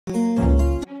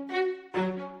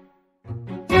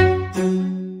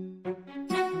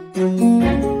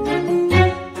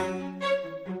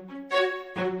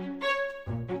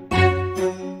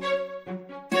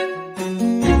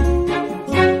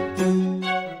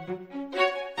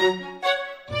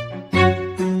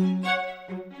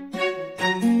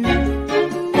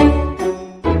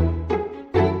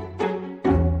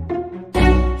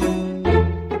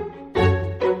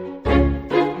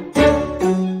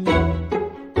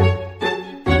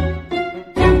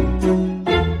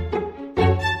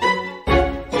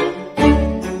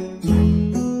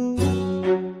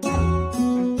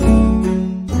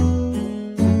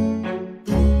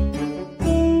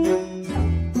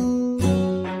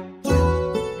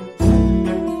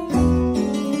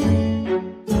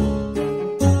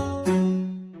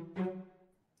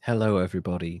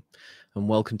everybody, and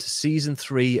welcome to Season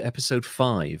 3, Episode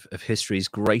 5 of History's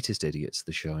Greatest Idiots,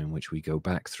 the show in which we go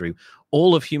back through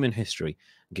all of human history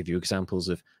and give you examples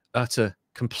of utter,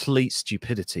 complete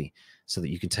stupidity so that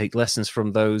you can take lessons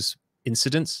from those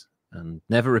incidents and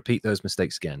never repeat those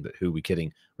mistakes again. But who are we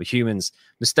kidding? We're humans.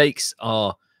 Mistakes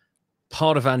are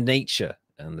part of our nature,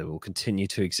 and they will continue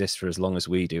to exist for as long as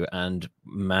we do. And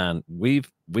man,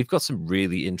 we've got some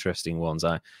really interesting ones.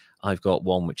 I've got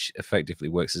one which effectively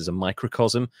works as a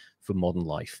microcosm for modern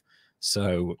life.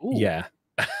 So yeah,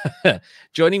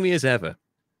 joining me as ever,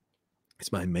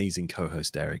 it's my amazing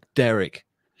co-host Derek. Derek,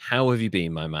 how have you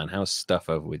been, my man? How's stuff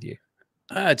over with you?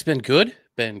 It's been good.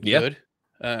 Good.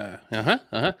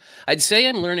 I'd say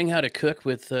I'm learning how to cook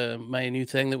with my new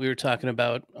thing that we were talking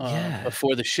about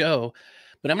before the show,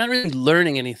 but I'm not really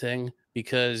learning anything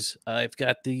because I've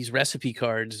got these recipe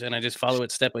cards and I just follow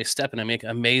it step by step and I make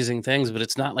amazing things, but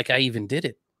it's not like I even did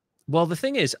it. Well, the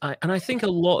thing is, I think a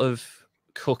lot of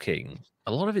cooking,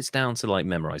 a lot of it's down to like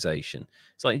memorization.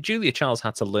 It's like Julia Childs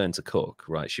had to learn to cook,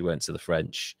 right? She went to the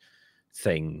French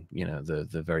thing, you know,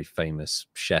 the very famous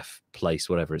chef place,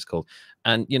 whatever it's called.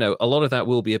 And, you know, a lot of that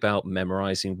will be about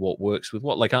memorizing what works with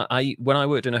what. Like I when I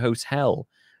worked in a hotel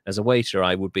as a waiter,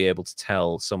 I would be able to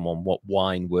tell someone what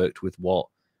wine worked with what,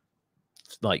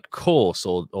 like course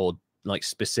or like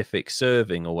specific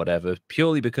serving or whatever,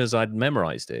 purely because I'd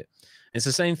memorized it. It's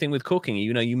the same thing with cooking.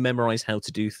 You know, you memorize how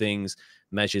to do things,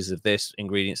 measures of this,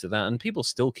 ingredients of that, and people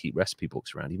still keep recipe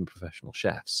books around, even professional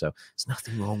chefs. So there's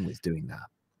nothing wrong with doing that.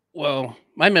 Well,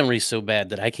 my memory's so bad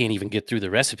that I can't even get through the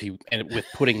recipe and with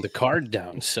putting the card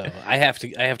down. So I have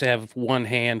to have one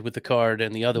hand with the card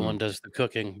and the other one does the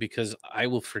cooking because I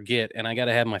will forget, and I got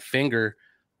to have my finger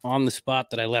on the spot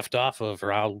that I left off of,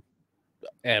 or I'll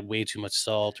add way too much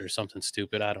salt or something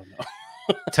stupid. I don't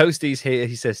know. Toasty's here.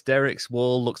 He says Derek's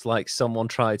wall looks like someone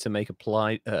tried to make a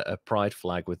pride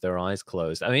flag with their eyes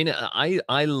closed. I mean,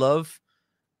 I love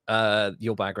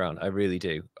your background. I really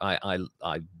do. I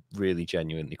really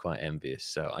genuinely quite envious.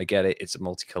 So I get it. It's a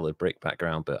multicolored brick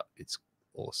background, but it's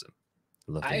awesome.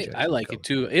 I like it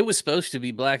too. It was supposed to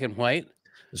be black and white.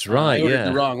 That's right. I ordered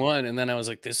the wrong one, and then I was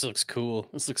like, "This looks cool.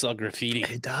 This looks all graffiti."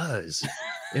 It does.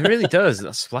 It really does.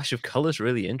 That splash of color is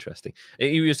really interesting.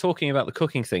 You were talking about the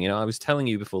cooking thing. You know, I was telling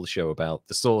you before the show about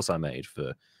the sauce I made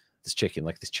for this chicken,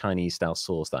 like this Chinese style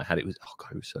sauce that I had. It was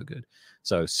it was so good.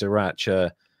 So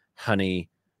sriracha, honey,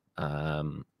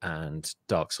 and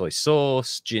dark soy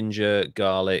sauce, ginger,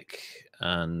 garlic,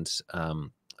 and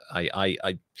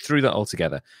I threw that all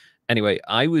together. Anyway,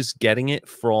 I was getting it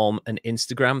from an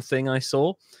Instagram thing I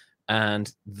saw,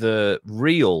 and the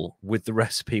reel with the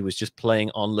recipe was just playing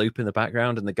on loop in the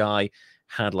background, and the guy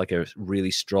had like a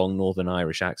really strong Northern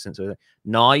Irish accent. So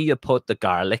now you put the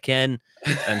garlic in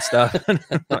and stuff.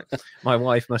 My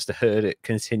wife must have heard it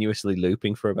continuously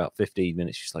looping for about 15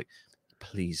 minutes. She's like,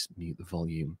 please mute the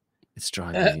volume. It's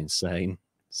driving me insane.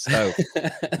 So,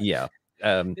 yeah.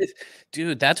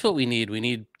 Dude, that's what we need. We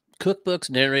need cookbooks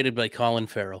narrated by Colin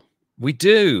Farrell. We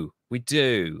do.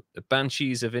 The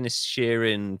Banshees of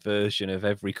Inisherin version of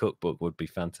every cookbook would be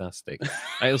fantastic.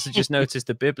 I also just noticed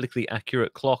a biblically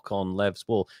accurate clock on Lev's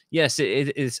wall. Yes,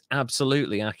 it is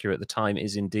absolutely accurate. The time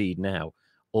is indeed now,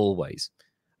 always.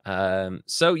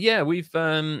 So yeah, we've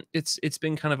it's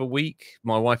been kind of a week.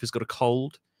 My wife has got a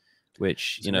cold,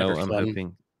 which It's you know never I'm fun.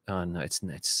 hoping. Oh no, it's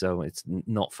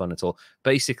not fun at all.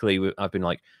 Basically, I've been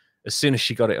like, as soon as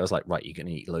she got it, I was like, right, you're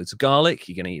gonna eat loads of garlic,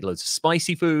 you're gonna eat loads of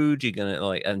spicy food, you're gonna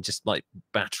like, and just like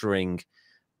battering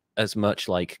as much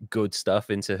like good stuff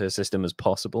into her system as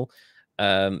possible.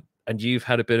 And you've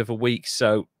had a bit of a week,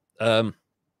 so I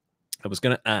was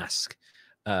gonna ask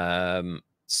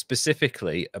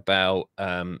specifically about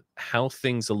how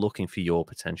things are looking for your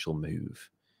potential move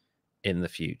in the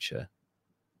future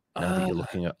now that you're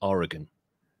looking at Oregon.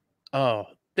 Oh,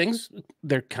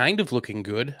 they're kind of looking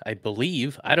good, I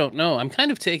believe. I don't know. I'm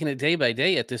kind of taking it day by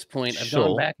day at this point. I've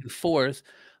gone back and forth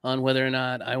on whether or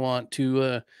not I want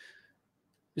to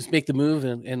just make the move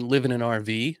and live in an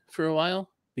RV for a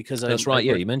while, because that's right.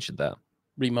 Yeah, you mentioned that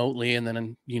remotely, and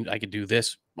then I could do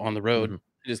this on the road.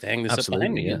 Just hang this up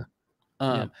behind me.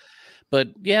 Yeah. But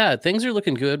yeah, things are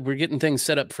looking good. We're getting things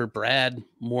set up for Brad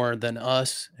more than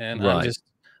us, and I'm just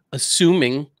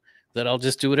assuming that I'll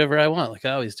just do whatever I want, like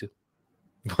I always do.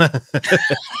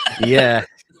 Yeah,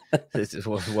 it's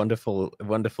a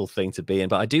wonderful thing to be in.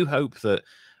 But I do hope that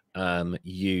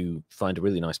you find a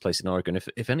really nice place in Oregon.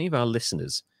 If any of our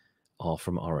listeners are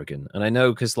from Oregon, and I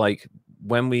know because like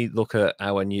when we look at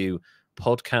our new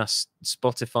podcast,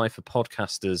 Spotify for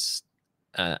podcasters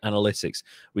analytics,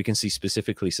 we can see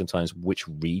specifically sometimes which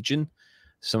region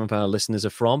some of our listeners are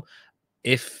from.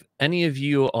 if any of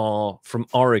you are from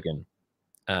Oregon,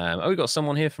 we've got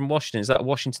someone here from Washington. Is that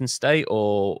Washington State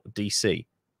or DC?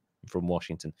 From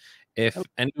Washington. If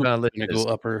any of our listeners, go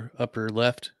upper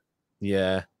left.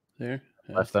 Yeah, there.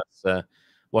 Yeah. left. That's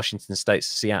Washington State,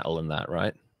 Seattle, and that,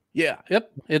 right? Yeah.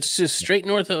 Yep. It's just straight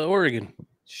north of Oregon.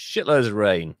 Shitloads of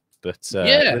rain, but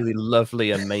really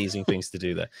lovely, amazing things to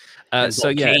do there.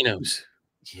 So volcanoes.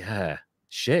 Yeah.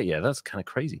 Shit, yeah, that's kind of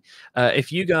crazy.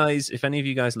 If any of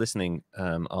you guys listening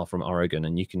are from Oregon,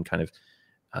 and you can kind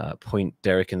of point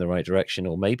Derek in the right direction,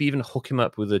 or maybe even hook him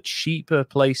up with a cheaper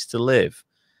place to live,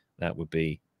 that would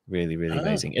be really, really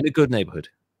amazing in a good neighborhood.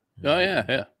 Oh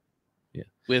yeah.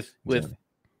 With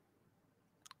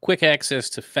quick access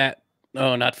to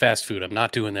not fast food. I'm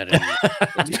not doing that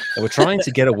anymore. We're trying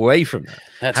to get away from that.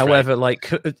 That's However, right.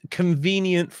 like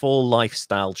convenient for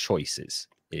lifestyle choices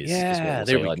is what we'll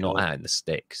say, like not out in the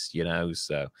sticks, you know.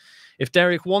 So if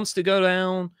Derek wants to go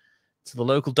down to the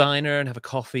local diner and have a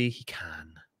coffee, he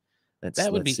can.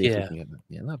 That'd be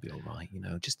all right, you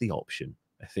know, just the option.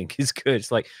 I think is good.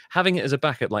 It's like having it as a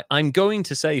backup. Like, I'm going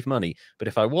to save money, but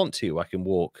if I want to, I can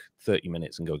walk 30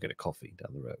 minutes and go get a coffee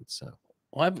down the road. So,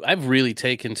 well, I've really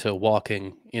taken to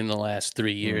walking in the last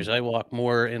 3 years. I walk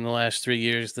more in the last 3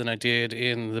 years than I did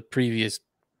in the previous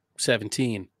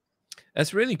 17.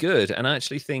 That's really good. And I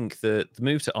actually think that the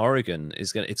move to Oregon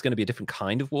it's going to be a different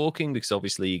kind of walking, because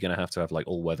obviously you're going to have like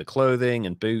all weather clothing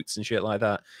and boots and shit like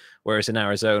that. Whereas in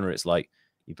Arizona, it's like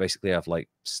you basically have like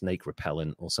snake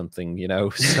repellent or something, you know?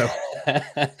 So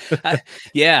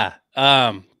yeah.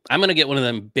 I'm going to get one of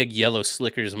them big yellow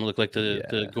slickers. I'm going to look like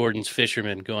the Gordon's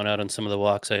fisherman going out on some of the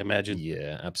walks, I imagine.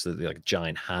 Yeah, absolutely. Like a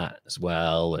giant hat as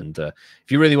well. And if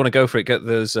you really want to go for it, get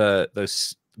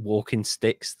those walking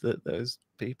sticks that those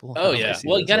people have. Oh yeah.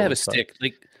 Well, you got to have a stick.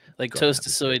 Like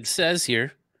Toastasoid says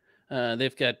here,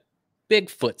 they've got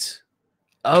Bigfoots.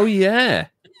 Oh yeah.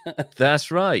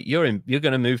 That's right. You're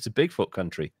going to move to Bigfoot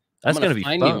country. That's going to be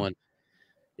fun. One.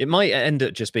 It might end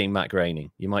up just being Matt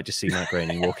Groening. You might just see Matt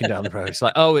Groening walking down the road. It's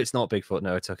like, oh, it's not Bigfoot.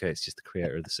 No, it's okay. It's just the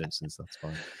creator of The Simpsons. That's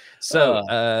fine.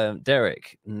 So,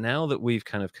 Derek, now that we've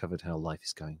kind of covered how life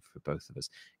is going for both of us,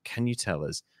 can you tell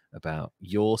us about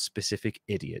your specific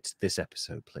idiot this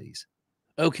episode, please?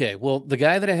 Okay. Well, the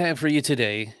guy that I have for you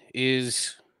today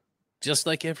is just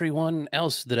like everyone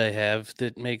else that I have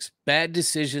that makes bad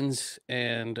decisions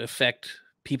and affect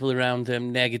people around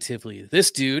them negatively. This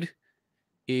dude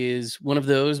is one of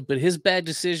those, but his bad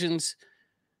decisions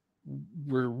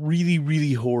were really,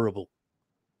 really horrible.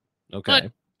 Okay.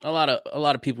 But a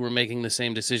lot of people were making the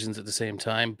same decisions at the same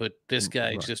time, but this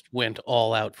guy just went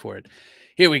all out for it.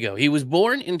 Here we go. He was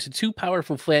born into two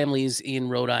powerful families in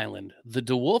Rhode Island, the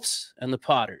DeWolfs and the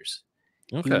Potters.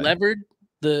 Okay. He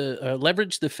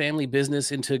leveraged the family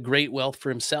business into great wealth for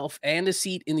himself and a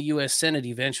seat in the U.S. Senate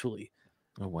eventually.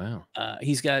 Oh, wow.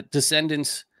 He's got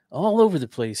descendants all over the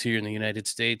place here in the United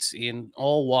States in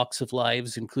all walks of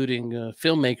lives, including a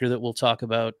filmmaker that we'll talk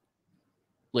about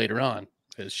later on,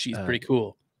 because she's pretty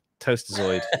cool.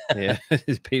 Toastasoid. Yeah.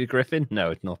 Is Peter Griffin?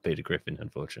 No, it's not Peter Griffin,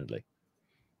 unfortunately.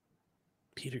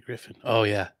 Peter Griffin. Oh,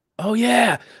 yeah. Oh,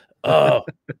 yeah. Oh,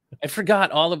 I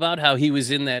forgot all about how he was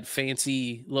in that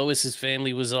fancy. Lois's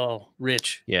family was all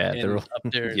rich. Yeah, they're all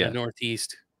up there in the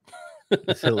Northeast.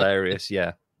 It's hilarious.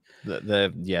 Yeah,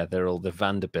 they're all the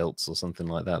Vanderbilts or something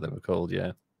like that. They were called.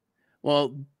 Yeah.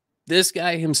 Well, this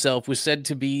guy himself was said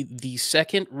to be the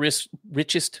second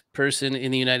richest person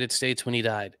in the United States when he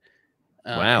died.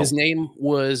 Wow. His name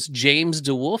was James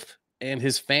DeWolf, and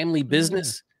his family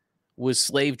business was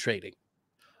slave trading.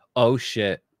 Oh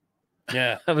shit.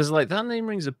 Yeah. I was like, that name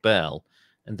rings a bell.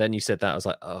 And then you said that. I was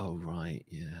like, oh, right.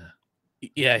 Yeah.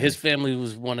 Yeah. His family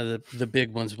was one of the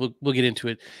big ones. We'll get into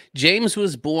it. James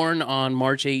was born on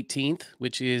March 18th,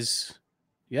 which is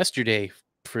yesterday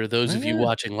for those of you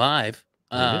watching live.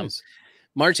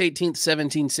 March 18th,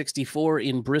 1764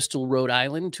 in Bristol, Rhode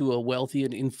Island, to a wealthy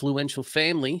and influential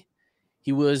family.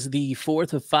 He was the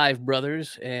fourth of 5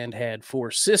 brothers and had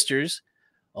 4 sisters.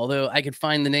 Although I could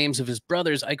find the names of his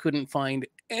brothers, I couldn't find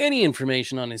any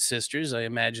information on his sisters. I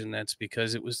imagine that's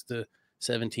because it was the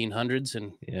 1700s,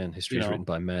 and history is written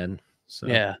by men. So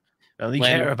yeah, only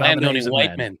care about the names of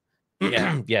white men.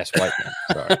 Yeah, yes, white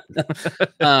men.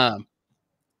 Sorry.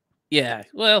 Yeah.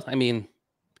 Well, I mean,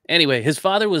 anyway, his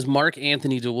father was Mark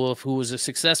Anthony DeWolf, who was a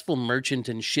successful merchant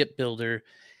and shipbuilder.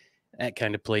 That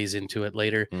kind of plays into it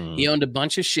later. He owned a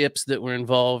bunch of ships that were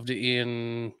involved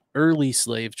in early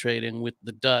slave trading with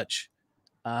the Dutch.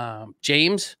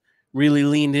 James really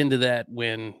leaned into that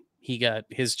when he got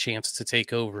his chance to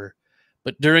take over.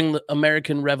 But during the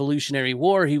American Revolutionary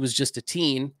War, he was just a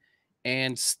teen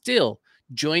and still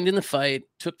joined in the fight,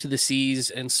 took to the seas,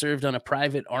 and served on a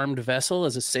private armed vessel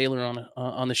as a sailor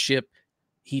on the ship.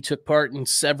 He took part in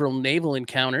several naval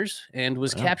encounters and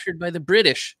was captured by the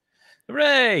British.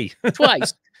 Hooray!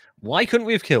 Twice. Why couldn't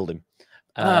we have killed him?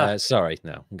 Sorry,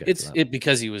 no.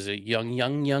 Because he was a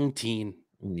young teen.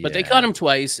 Yeah. But they caught him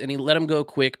twice, and he let him go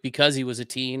quick because he was a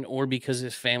teen or because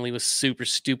his family was super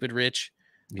stupid rich.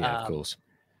 Yeah, of course.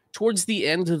 Towards the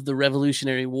end of the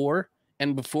Revolutionary War,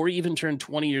 and before he even turned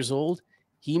 20 years old,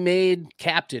 he made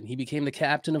captain. He became the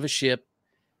captain of a ship.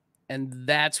 And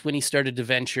that's when he started to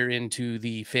venture into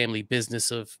the family business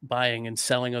of buying and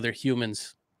selling other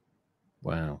humans.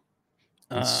 Wow.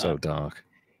 That's so dark.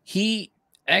 He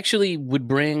actually would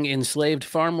bring enslaved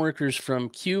farm workers from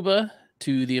Cuba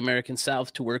to the American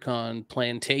South to work on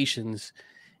plantations.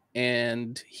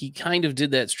 And he kind of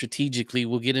did that strategically.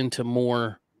 We'll get into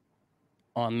more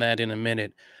on that in a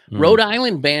minute. Rhode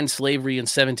Island banned slavery in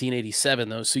 1787,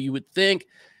 though. So you would think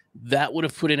that would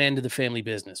have put an end to the family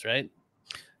business, right?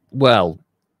 Well,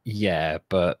 yeah,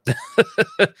 but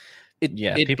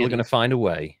people are going to find a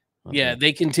way. Yeah,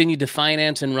 they continued to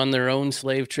finance and run their own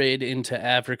slave trade into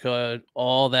Africa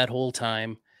all that whole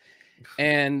time.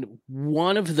 And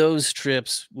one of those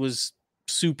trips was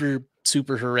super,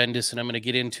 super horrendous, and I'm going to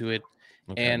get into it.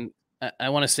 Okay. And I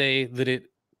want to say that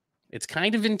it's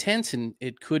kind of intense, and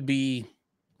it could be,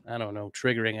 I don't know,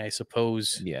 triggering, I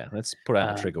suppose. Yeah, let's put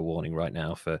out a trigger warning right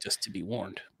now for just to be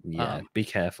warned. Yeah, be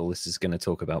careful. This is going to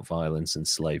talk about violence and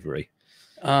slavery.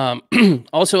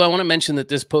 Also, I want to mention that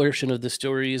this portion of the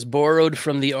story is borrowed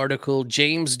from the article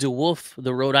James DeWolf,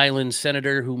 the Rhode Island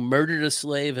senator who murdered a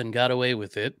slave and got away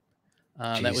with it.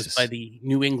 That was by the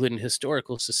New England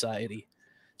Historical Society.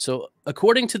 So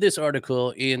according to this article,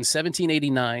 in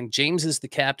 1789, James is the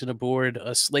captain aboard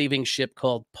a slaving ship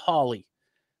called Polly.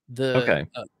 An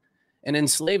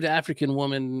enslaved African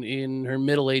woman in her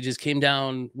middle ages came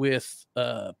down with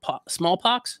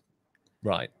smallpox.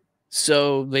 Right.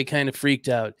 So they kind of freaked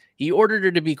out. He ordered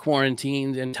her to be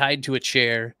quarantined and tied to a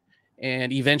chair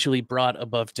and eventually brought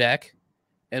above deck.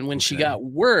 And when she got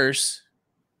worse,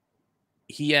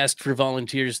 he asked for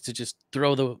volunteers to just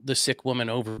throw the sick woman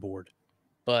overboard.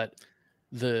 But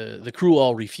the crew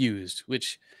all refused,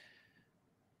 which...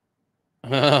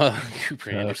 Cooper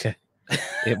Anderson. Okay.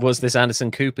 It was this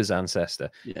Anderson Cooper's ancestor.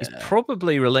 Yeah. He's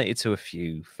probably related to a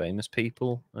few famous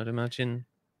people, I'd imagine.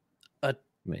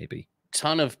 Maybe.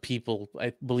 Ton of people,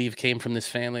 I believe, came from this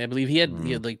family. I believe he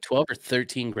had like 12 or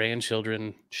 13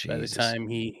 grandchildren by the time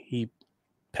he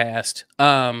passed.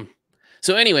 So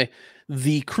anyway,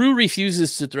 the crew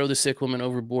refuses to throw the sick woman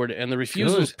overboard, and the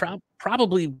refusal is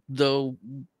probably, though,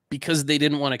 because they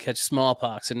didn't want to catch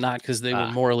smallpox and not because they were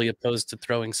morally opposed to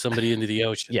throwing somebody into the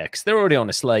ocean. Yeah, because they're already on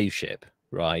a slave ship,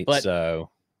 right? But,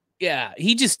 yeah,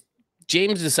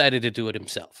 James decided to do it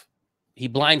himself. He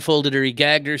blindfolded her, he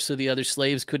gagged her so the other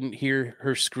slaves couldn't hear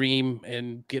her scream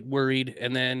and get worried.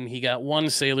 And then he got one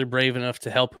sailor brave enough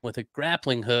to help him with a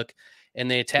grappling hook,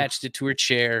 and they attached it to her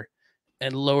chair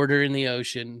and lowered her in the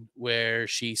ocean, where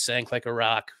she sank like a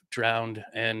rock, drowned,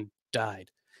 and died.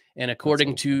 And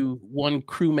according to one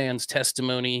crewman's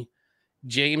testimony,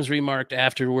 James remarked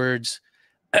afterwards,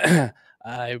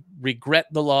 "I regret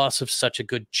the loss of such a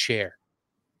good chair."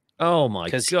 Oh my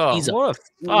God, what a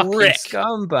fucking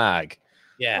scumbag.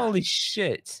 Yeah. Holy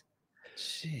shit.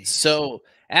 Jeez. So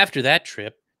after that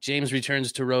trip, James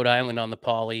returns to Rhode Island on the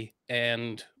Polly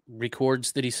and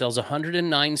records that he sells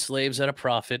 109 slaves at a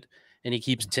profit, and he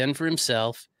keeps 10 for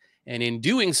himself. And in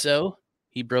doing so,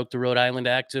 he broke the Rhode Island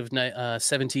Act of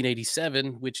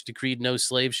 1787, which decreed no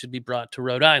slaves should be brought to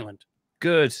Rhode Island.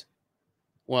 Good.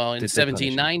 Well, in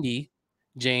 1790,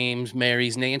 James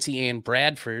marries Nancy Ann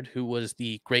Bradford, who was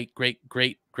the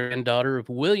great-great-great-granddaughter of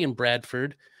William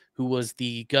Bradford, who was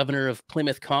the governor of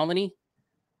Plymouth Colony.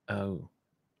 Oh,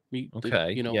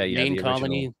 okay. Maine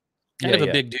colony. Kind of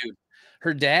a big dude.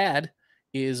 Her dad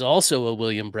is also a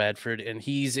William Bradford, and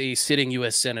he's a sitting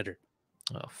U.S. senator.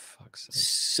 Oh, fuck's sake.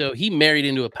 So he married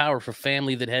into a powerful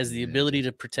family that has the ability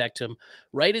to protect him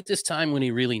right at this time when he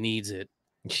really needs it.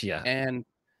 Yeah. And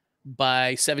by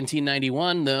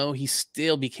 1791, though, he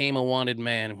still became a wanted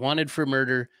man, wanted for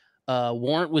murder.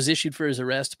 Warrant was issued for his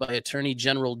arrest by Attorney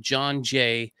General John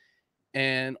Chey.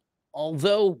 And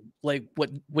although like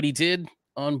what he did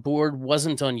on board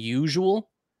wasn't unusual,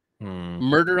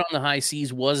 murder on the high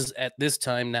seas was at this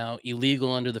time now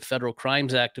illegal under the Federal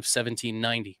Crimes Act of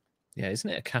 1790. Yeah, isn't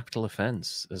it a capital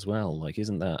offense as well? Like,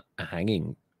 isn't that a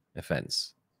hanging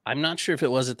offense? I'm not sure if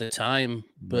it was at the time,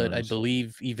 but I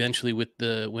believe eventually with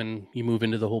when you move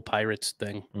into the whole pirates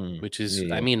thing, which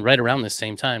is, I mean, right around the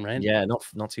same time, right? Yeah,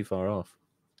 not too far off.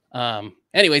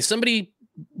 Anyway, somebody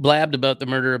blabbed about the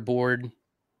murder aboard,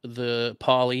 the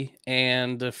Polly,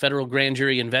 and the federal grand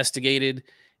jury investigated.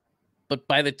 But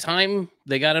by the time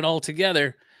they got it all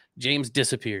together, James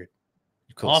disappeared.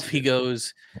 Off he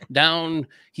goes down.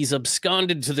 He's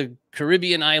absconded to the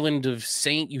Caribbean island of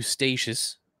St.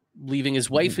 Eustatius, leaving his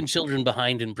wife and children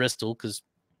behind in Bristol because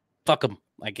fuck them,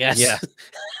 I guess. Yeah.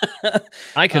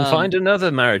 I can find another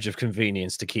marriage of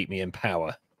convenience to keep me in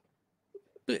power.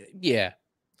 Yeah,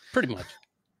 pretty much.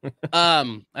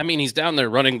 I mean, he's down there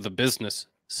running the business.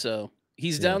 So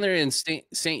he's down there in St.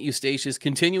 Eustatius,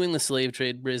 continuing the slave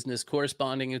trade business,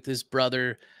 corresponding with his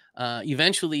brother.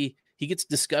 Eventually, he gets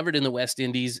discovered in the West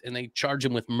Indies, and they charge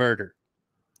him with murder.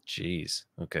 Jeez.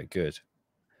 Okay, good.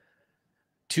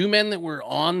 2 men that were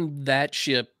on that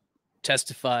ship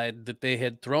testified that they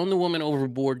had thrown the woman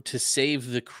overboard to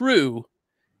save the crew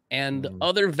and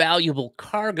other valuable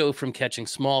cargo from catching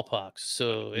smallpox.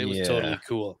 So it was totally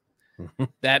cool.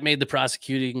 That made the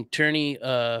prosecuting attorney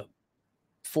file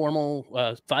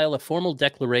a formal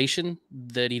declaration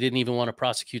that he didn't even want to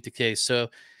prosecute the case. So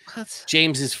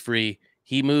James is free.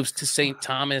 He moves to St.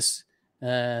 Thomas,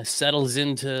 settles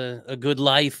into a good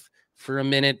life for a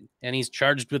minute, and he's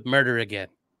charged with murder again.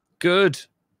 Good.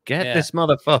 Get this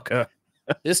motherfucker.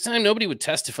 This time, nobody would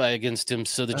testify against him,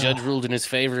 so the judge ruled in his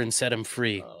favor and set him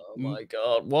free. Oh, my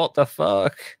God. What the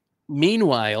fuck?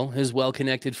 Meanwhile, his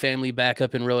well-connected family back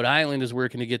up in Rhode Island is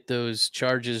working to get those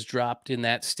charges dropped in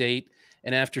that state.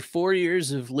 And after 4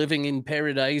 years of living in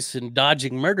paradise and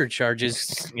dodging murder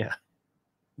charges,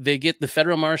 they get the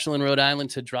federal marshal in Rhode Island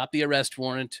to drop the arrest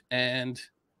warrant, and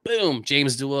boom,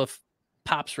 James DeWolf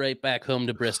pops right back home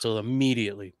to Bristol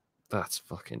immediately. That's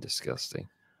fucking disgusting.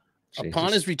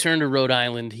 Upon his return to Rhode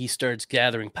Island, he starts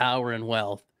gathering power and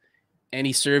wealth, and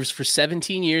he serves for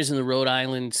 17 years in the Rhode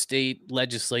Island state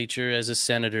legislature as a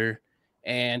senator.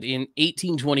 And in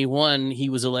 1821, he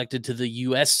was elected to the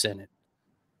U.S. Senate.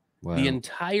 Wow. The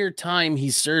entire time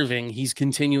he's serving, he's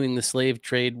continuing the slave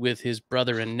trade with his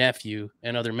brother and nephew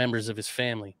and other members of his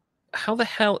family. How the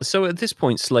hell? So at this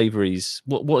point, slavery's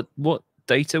what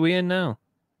date are we in now?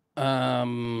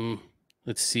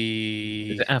 Let's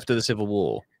see. Is it after the Civil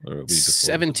War? Or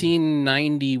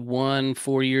 1791,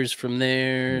 4 years from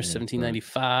there,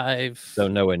 1795. So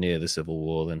nowhere near the Civil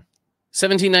War then.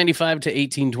 1795 to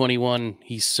 1821,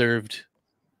 he served.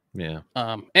 Yeah.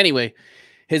 Anyway,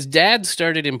 his dad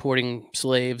started importing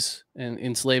slaves and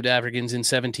enslaved Africans in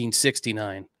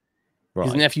 1769. Right.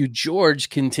 His nephew George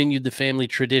continued the family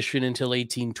tradition until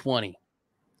 1820.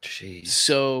 Jeez.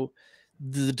 So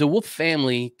the DeWolf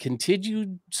family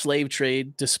continued slave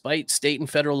trade despite state and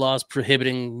federal laws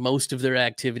prohibiting most of their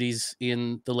activities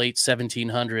in the late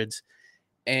 1700s.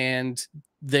 And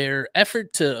their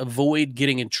effort to avoid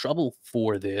getting in trouble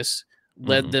for this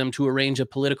led them to arrange a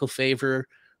political favor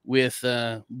with,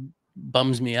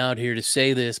 bums me out here to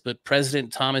say this, but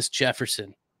President Thomas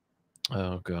Jefferson.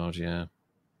 Oh, God, yeah.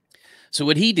 So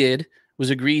what he did was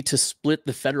agree to split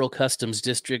the federal customs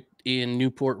district in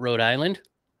Newport, Rhode Island,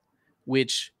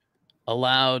 which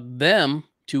allowed them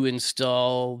to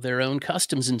install their own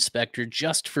customs inspector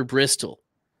just for Bristol.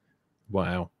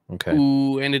 Wow. Okay.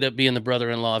 Who ended up being the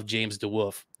brother-in-law of James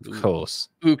DeWolf. Of course.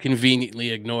 Who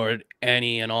conveniently ignored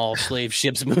any and all slave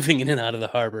ships moving in and out of the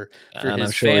harbor. And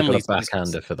I'm sure he got a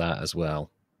backhander for that as well.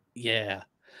 Yeah.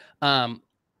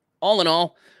 All in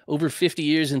all, over 50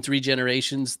 years and 3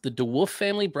 generations, the DeWolf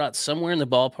family brought somewhere in the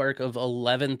ballpark of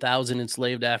 11,000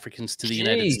 enslaved Africans to the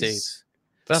United States.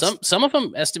 Some of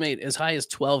them estimate as high as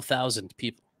 12,000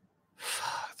 people.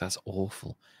 That's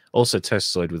awful. Also,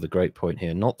 Tosasoid with a great point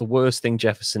here. Not the worst thing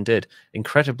Jefferson did.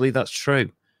 Incredibly, that's true.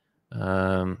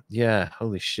 Yeah,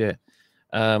 holy shit.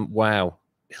 Wow.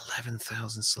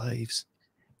 11,000 slaves.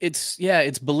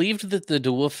 It's believed that the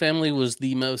DeWolf family was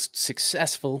the most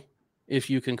successful, if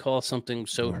you can call something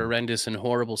so horrendous and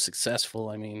horrible successful.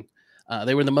 I mean,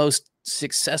 they were the most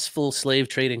successful slave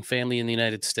trading family in the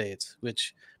United States,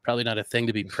 which probably not a thing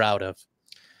to be proud of.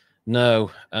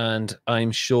 No, and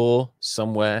I'm sure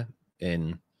somewhere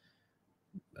in,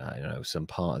 I don't know, some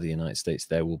part of the United States,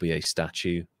 there will be a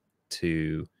statue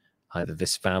to either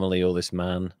this family or this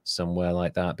man, somewhere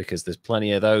like that, because there's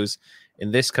plenty of those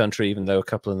in this country, even though a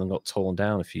couple of them got torn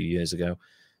down a few years ago.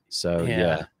 So,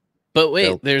 yeah. But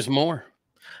wait, there's more.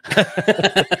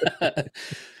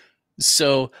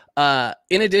 So,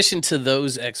 in addition to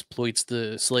those exploits,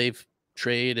 the slave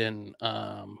trade and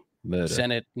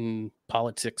Senate and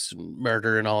politics and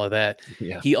murder and all of that,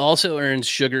 he also earns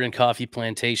sugar and coffee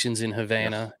plantations in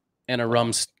Havana and a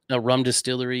rum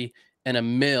distillery and a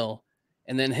mill.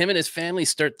 And then him and his family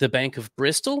start the Bank of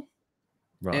Bristol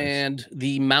and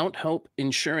the Mount Hope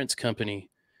Insurance Company,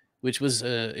 which was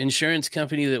an insurance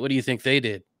company that, what do you think they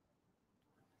did?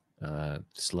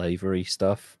 slavery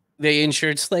stuff. They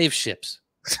insured slave ships.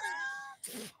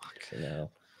 Fucking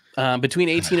hell. Between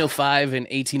 1805 and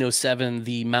 1807,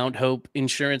 the Mount Hope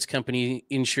Insurance Company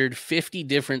insured 50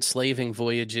 different slaving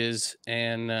voyages.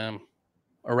 And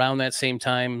around that same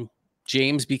time,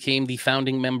 James became the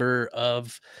founding member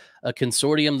of a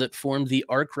consortium that formed the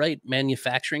Arkwright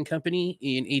Manufacturing Company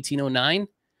in 1809,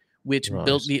 which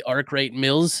built the Arkwright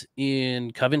Mills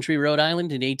in Coventry, Rhode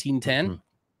Island in 1810. Mm-hmm.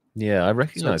 Yeah, I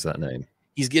recognize that name.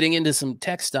 He's getting into some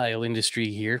textile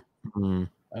industry here.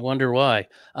 I wonder why.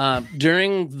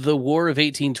 During the War of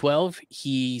 1812,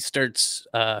 he starts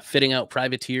fitting out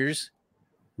privateers.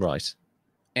 Right.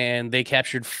 And they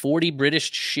captured 40 British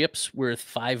ships worth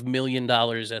 $5 million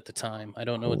at the time. I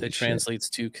don't know what that translates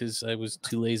to because I was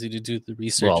too lazy to do the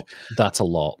research. Well, that's a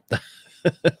lot.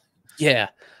 Yeah.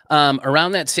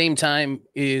 Around that same time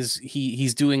is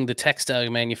he's doing the textile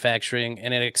manufacturing,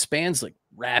 and it expands like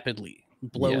rapidly,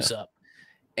 blows up.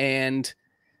 And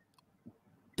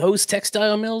those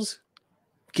textile mills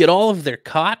get all of their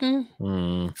cotton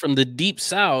from the deep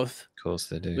south. Of course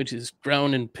they do. Which is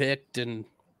grown and picked and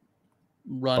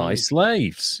run by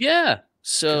slaves. Yeah.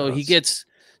 So he gets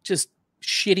just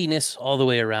shittiness all the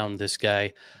way around, this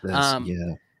guy.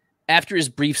 After his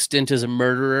brief stint as a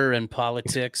murderer and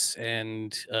politics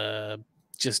and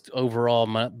just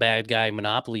overall bad guy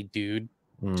monopoly dude,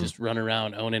 just run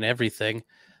around owning everything.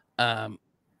 I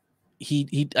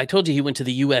told you he went to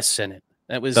the U.S. Senate.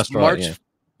 That was March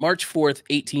 4th,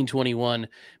 1821.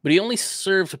 But he only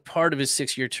served part of his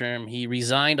 6-year term. He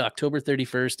resigned October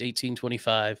 31st,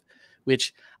 1825,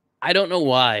 which I don't know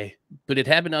why, but it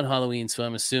happened on Halloween. So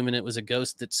I'm assuming it was a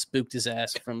ghost that spooked his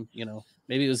ass from,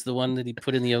 maybe it was the one that he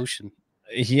put in the ocean.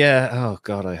 Yeah. Oh,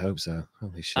 God, I hope so.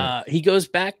 Holy shit. He goes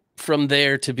back from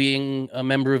there to being a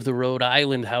member of the Rhode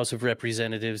Island House of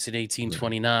Representatives in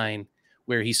 1829,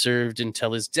 where he served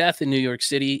until his death in New York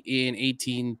City in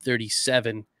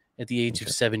 1837 at the age of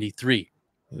 73.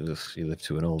 Ugh, he lived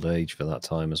to an old age for that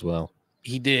time as well.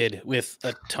 He did, with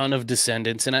a ton of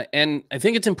descendants. And I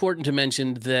think it's important to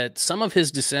mention that some of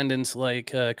his descendants,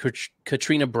 like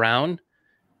Katrina Brown,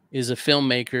 is a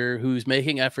filmmaker who's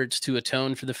making efforts to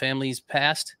atone for the family's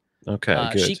past. Okay,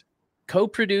 good. She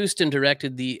co-produced and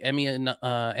directed the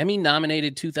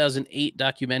Emmy-nominated 2008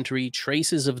 documentary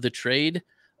Traces of the Trade,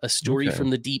 A Story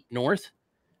from the Deep North,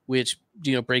 which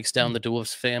breaks down the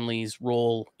DeWolf family's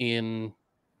role in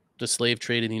the slave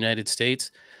trade in the United States.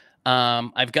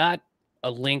 I've got a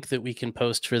link that we can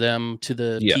post for them to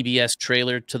the PBS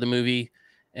trailer to the movie,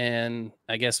 and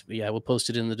I guess we'll post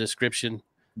it in the description.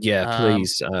 Yeah,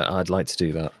 please. I'd like to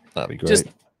do that. That'd be great. Just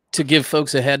to give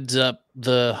folks a heads up,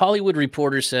 the Hollywood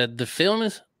Reporter said the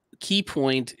film's key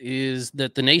point is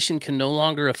that the nation can no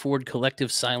longer afford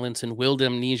collective silence and willed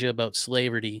amnesia about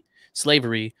slavery,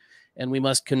 and we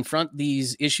must confront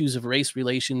these issues of race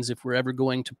relations if we're ever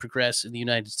going to progress in the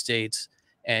United States.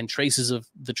 And Traces of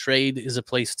the Trade is a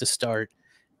place to start.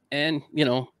 And,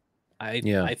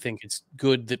 I think it's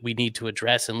good that we need to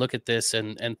address and look at this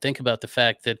and think about the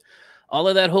fact that all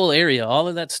of that whole area, all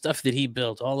of that stuff that he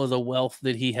built, all of the wealth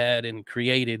that he had and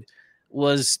created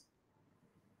was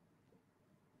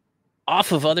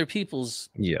off of other people's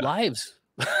lives.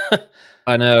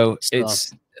 I know.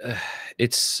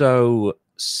 It's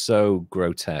so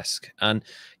grotesque. And,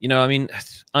 I mean,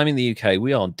 I'm in the UK.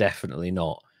 We are definitely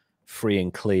not free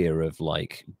and clear of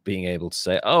like being able to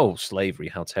say, oh, slavery,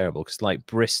 how terrible. Because like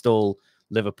Bristol,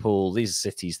 Liverpool, these are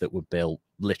cities that were built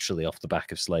literally off the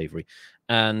back of slavery.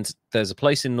 And there's a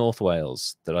place in North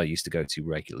Wales that I used to go to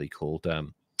regularly called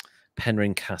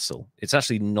Penrhyn Castle. It's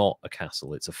actually not a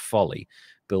castle. It's a folly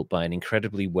built by an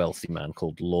incredibly wealthy man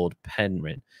called Lord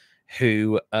Penrhyn,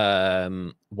 who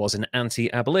was an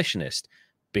anti-abolitionist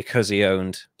because he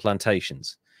owned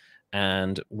plantations.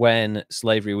 And when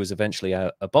slavery was eventually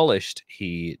abolished,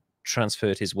 he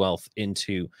transferred his wealth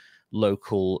into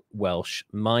local Welsh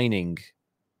mining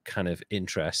kind of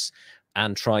interests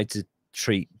and tried to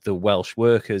treat the Welsh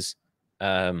workers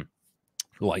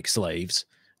like slaves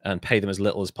and pay them as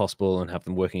little as possible and have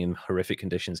them working in horrific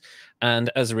conditions. And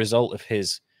as a result of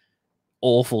his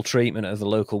awful treatment of the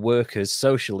local workers,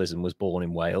 socialism was born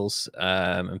in Wales,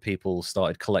 and people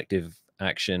started collective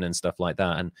action and stuff like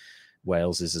that. And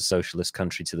Wales is a socialist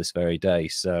country to this very day.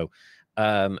 So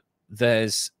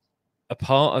there's a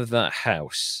part of that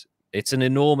house. It's an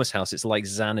enormous house. It's like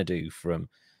Xanadu from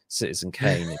Citizen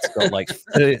Kane. It's got like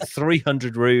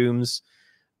 300 rooms.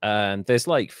 There's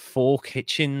like 4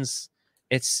 kitchens.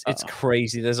 It's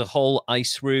crazy. There's a whole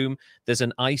ice room. There's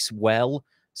an ice well.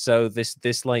 So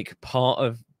this like part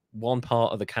of one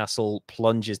part of the castle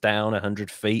plunges down 100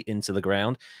 feet into the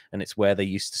ground, and it's where they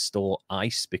used to store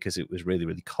ice because it was really,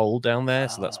 really cold down there.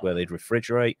 So that's where they'd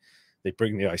refrigerate. They'd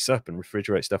bring the ice up and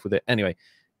refrigerate stuff with it. Anyway,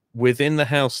 within the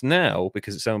house now,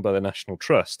 because it's owned by the National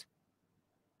Trust,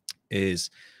 is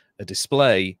a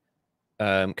display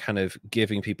kind of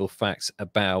giving people facts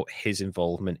about his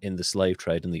involvement in the slave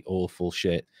trade and the awful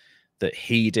shit that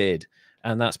he did.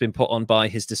 And that's been put on by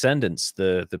his descendants,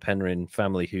 the Penryn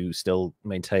family, who still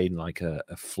maintain like a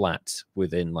flat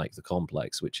within like the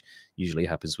complex, which usually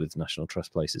happens with National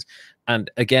Trust places.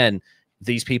 And again,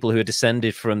 these people who are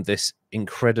descended from this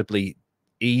incredibly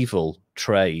evil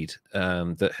trade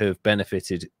that have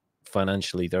benefited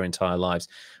financially their entire lives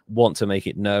want to make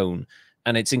it known.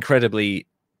 And it's incredibly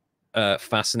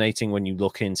fascinating when you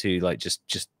look into like just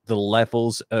the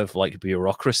levels of like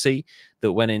bureaucracy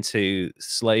that went into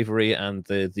slavery and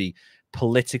the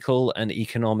political and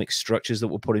economic structures that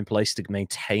were put in place to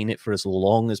maintain it for as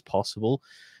long as possible.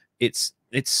 It's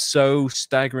so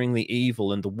staggeringly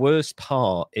evil, and the worst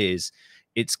part is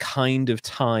it's kind of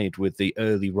tied with the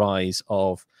early rise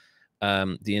of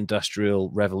the Industrial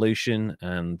Revolution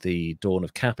and the dawn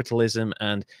of capitalism.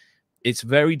 And it's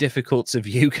very difficult to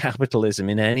view capitalism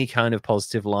in any kind of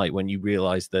positive light when you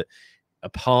realize that a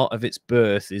part of its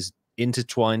birth is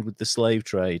intertwined with the slave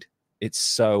trade. It's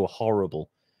so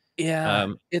horrible. Yeah,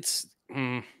 it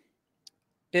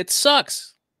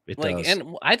sucks. It like, does.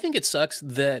 and I think it sucks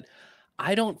that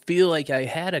I don't feel like I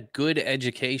had a good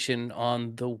education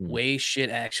on the way shit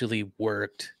actually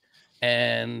worked.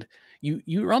 And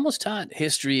you're almost taught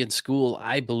history in school,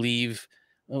 I believe,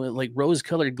 like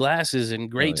rose-colored glasses and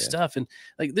great stuff. And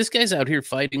like this guy's out here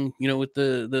fighting, you know, with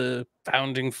the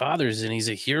founding fathers, and he's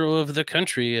a hero of the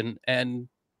country, and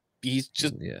he's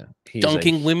just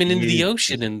dunking women into the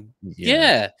ocean. And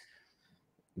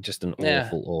just an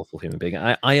awful human being.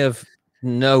 I have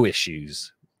no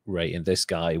issues rating this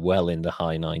guy well in the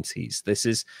high 90s. This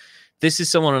is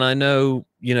someone, and I know,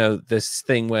 you know, this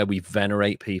thing where we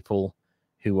venerate people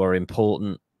who are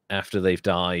important after they've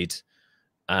died,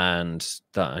 and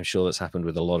that I'm sure that's happened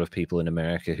with a lot of people in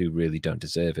America who really don't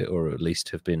deserve it, or at least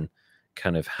have been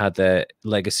kind of had their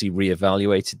legacy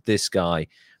reevaluated. This guy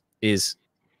is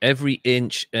every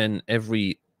inch and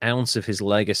every ounce of his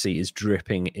legacy is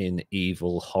dripping in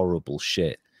evil, horrible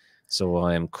shit. So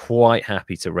I am quite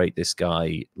happy to rate this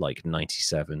guy like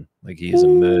 97. Like, he is a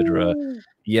murderer.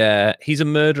 Yeah, he's a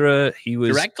murderer. He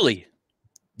was directly,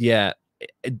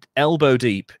 elbow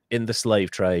deep in the slave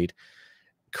trade,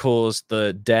 caused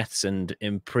the deaths and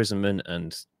imprisonment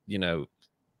and, you know,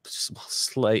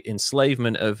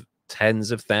 enslavement of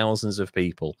tens of thousands of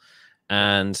people.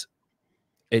 And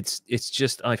it's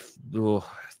just I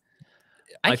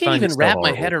can't even wrap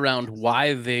my head around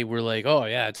why they were like, oh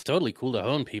yeah, it's totally cool to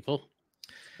own people.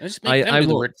 I just make them do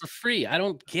the work for free. I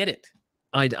don't get it.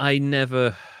 I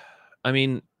never, I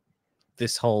mean,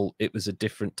 this whole it was a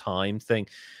different time thing.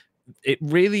 It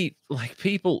really, like,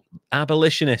 people,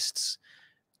 abolitionists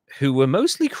who were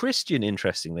mostly Christian,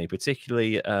 interestingly,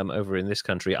 particularly over in this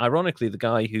country. Ironically, the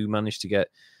guy who managed to get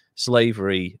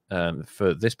slavery,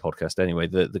 for this podcast anyway,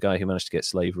 the guy who managed to get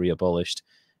slavery abolished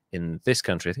in this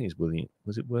country, I think he's William,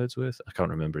 was it Wordsworth? I can't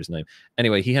remember his name.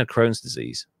 Anyway, he had Crohn's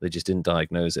disease. They just didn't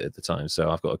diagnose it at the time. So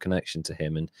I've got a connection to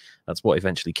him, and that's what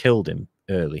eventually killed him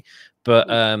early.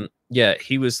 But yeah,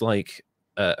 he was like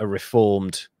a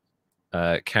reformed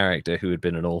character who had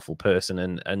been an awful person.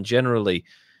 And generally,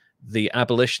 the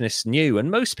abolitionists knew,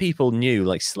 and most people knew,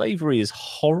 like, slavery is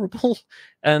horrible.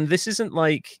 And this isn't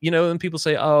like, you know, and people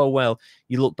say, oh, well,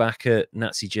 you look back at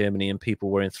Nazi Germany and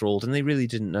people were enthralled and they really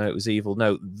didn't know it was evil.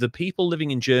 No, the people living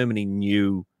in Germany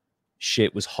knew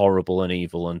shit was horrible and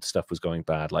evil and stuff was going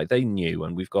bad. Like, they knew,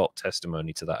 and we've got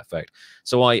testimony to that effect.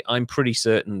 So I'm pretty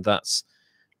certain that's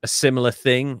a similar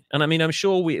thing. And I mean, I'm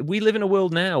sure we live in a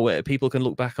world now where people can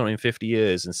look back on it in 50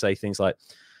 years and say things like,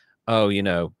 oh, you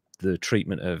know, the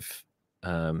treatment of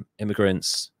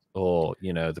immigrants, or,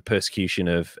 you know, the persecution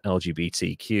of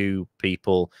LGBTQ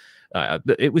people.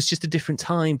 It was just a different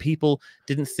time. People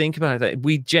didn't think about that.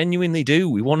 We genuinely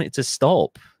do. We want it to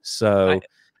stop. So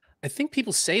I think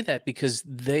people say that because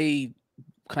they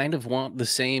kind of want the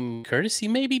same courtesy,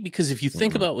 maybe, because if you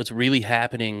think about what's really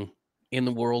happening in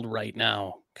the world right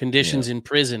now, conditions in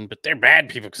prison, but they're bad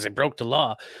people because they broke the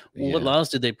law. Well, what laws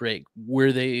did they break?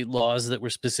 Were they laws that were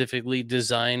specifically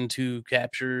designed to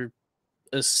capture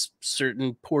a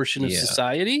certain portion of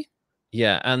society?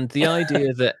 Yeah, and the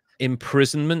idea that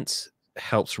imprisonment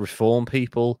helps reform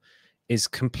people is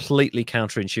completely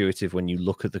counterintuitive when you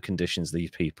look at the conditions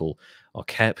these people are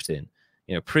kept in.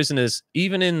 You know, prisoners,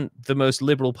 even in the most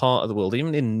liberal part of the world,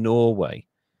 even in Norway,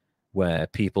 where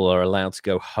people are allowed to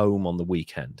go home on the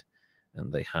weekend,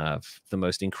 and they have the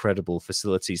most incredible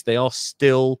facilities. They are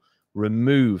still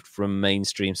removed from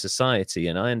mainstream society,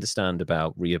 and I understand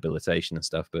about rehabilitation and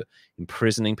stuff, but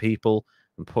imprisoning people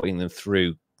and putting them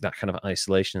through that kind of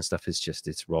isolation and stuff is just,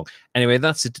 it's wrong. Anyway,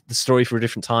 that's the story for a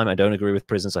different time. I don't agree with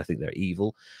prisons. I think they're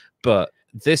evil. But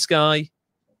this guy,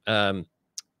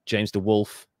 James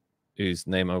DeWolf, whose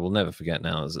name I will never forget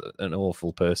now, is an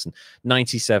awful person.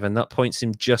 97, that points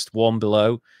him just one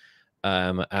below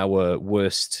our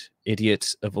worst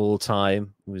idiot of all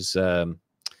time was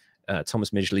Thomas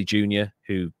Midgley Jr.,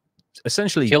 who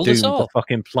essentially Killed us doomed the all.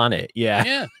 fucking planet.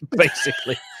 Yeah.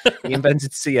 Basically. He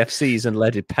invented CFCs, and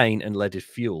leaded paint and leaded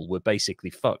fuel were basically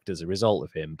fucked as a result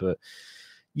of him. But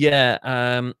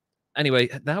yeah, anyway,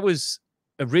 that was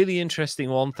a really interesting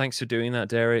one. Thanks for doing that,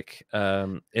 Derek.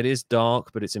 It is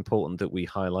dark, but it's important that we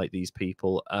highlight these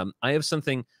people. I have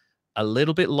something a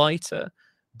little bit lighter,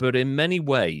 but in many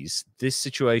ways, this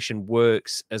situation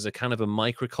works as a kind of a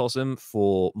microcosm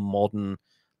for modern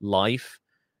life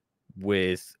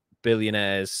with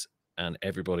billionaires and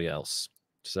everybody else.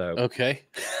 So, okay.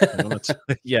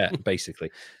 yeah, basically.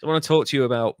 I want to talk to you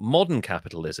about modern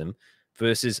capitalism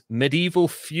versus medieval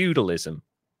feudalism.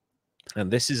 And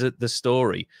this is the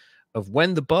story of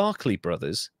when the Barclay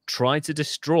Brothers tried to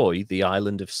destroy the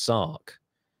island of Sark.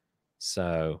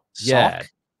 So, yeah,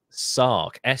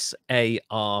 Sark,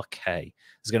 S-A-R-K.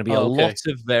 There's going to be a lot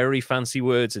of very fancy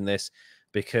words in this,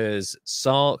 because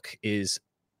Sark is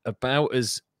about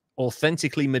as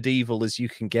authentically medieval as you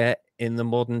can get in the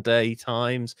modern day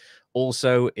times.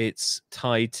 Also, it's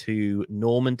tied to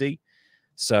Normandy.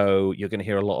 So you're going to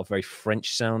hear a lot of very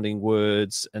French sounding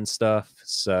words and stuff.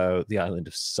 So the island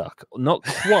of Sark, not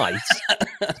quite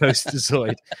close to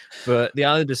Zoid, but the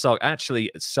island of Sark,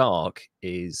 actually, Sark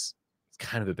is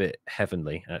kind of a bit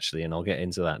heavenly, actually, and I'll get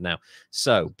into that now.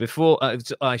 So before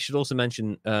I should also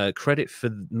mention credit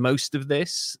for most of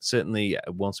this, certainly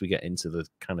once we get into the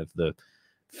kind of the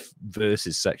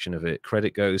verses section of it,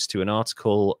 credit goes to an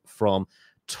article from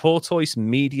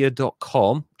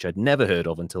tortoisemedia.com, which I'd never heard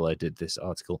of until I did this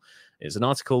article. It's an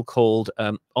article called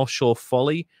Offshore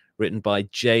Folly, written by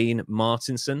Jane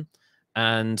Martinson.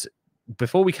 And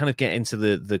before we kind of get into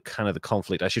the kind of the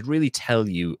conflict, I should really tell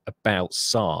you about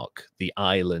Sark, the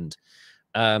island.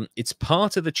 It's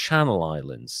part of the Channel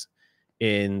Islands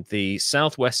in the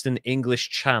southwestern English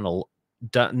Channel,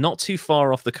 not too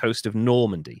far off the coast of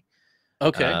Normandy.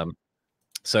 Okay.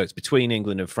 So it's between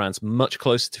England and France, much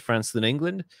closer to France than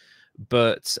England,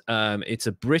 but it's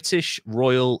a British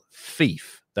royal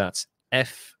fief. That's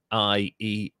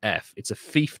F-I-E-F. It's a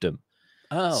fiefdom.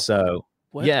 Oh, so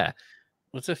what? Yeah,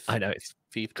 what's a I know it's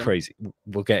fiefdom? Crazy.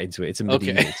 We'll get into it. It's a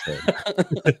medieval term,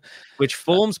 which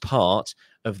forms part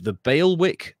of the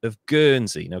bailiwick of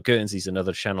Guernsey. Now, Guernsey's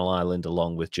another Channel Island,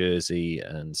 along with Jersey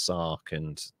and Sark,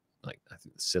 and like I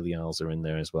think the Scilly Isles are in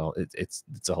there as well. It's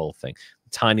a whole thing.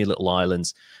 Tiny little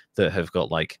islands that have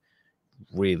got like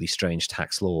really strange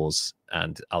tax laws,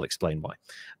 and I'll explain why.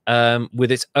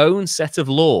 With its own set of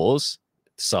laws,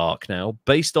 Sark now,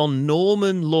 based on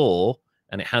Norman law,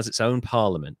 and it has its own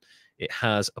parliament. It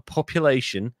has a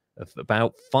population of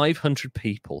about 500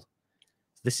 people.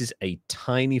 This is a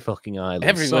tiny fucking island.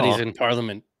 Everybody's Sark, in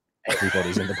parliament.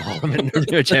 Everybody's in the parliament,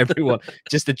 pretty much everyone.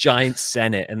 Just a giant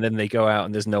senate, and then they go out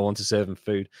and there's no one to serve them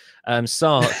food.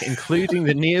 Sark, including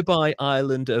the nearby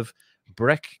island of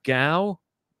Brecau,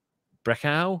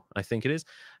 I think it is,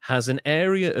 has an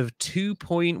area of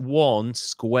 2.1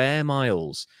 square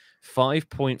miles,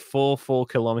 5.44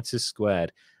 kilometers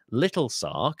squared. Little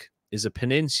Sark is a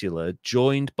peninsula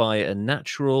joined by a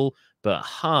natural but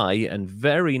high and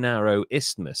very narrow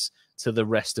isthmus to the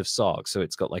rest of Sark. So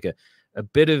it's got like a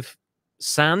bit of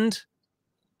sand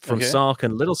from Sark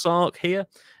and Little Sark here,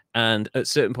 and at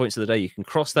certain points of the day you can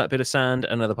cross that bit of sand,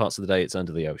 and other parts of the day it's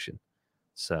under the ocean.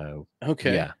 So I'm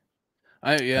kind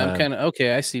of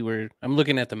I see where I'm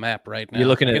looking at the map right now. You're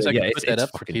looking at it. I could put that up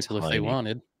for people tiny. if they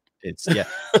wanted. It's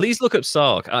Please look up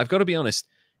Sark. I've got to be honest,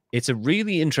 it's a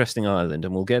really interesting island,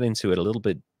 and we'll get into it a little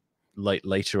bit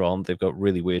later on. They've got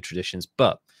really weird traditions,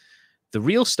 but the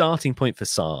real starting point for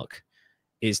Sark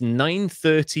is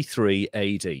 933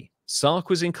 AD. Sark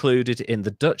was included in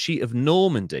the Duchy of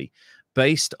Normandy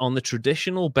based on the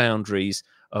traditional boundaries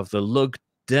of the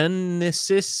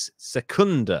Lugdunensis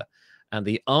Secunda and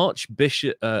the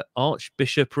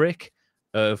Archbishopric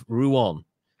of Rouen.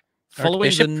 Following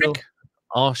the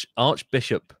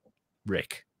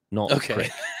Archbishopric, not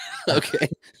prick.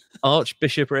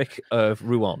 Archbishopric of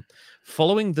Rouen.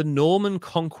 Following the Norman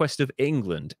conquest of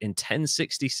England in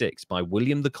 1066 by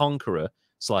William the Conqueror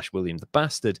 / William the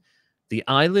Bastard, the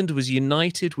island was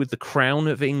united with the crown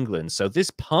of England. So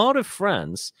this part of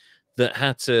France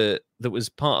that was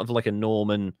part of like a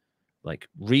Norman like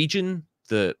region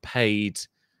that paid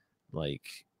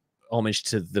like homage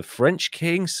to the French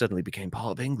king suddenly became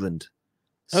part of England.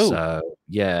 Oh. So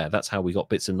yeah, that's how we got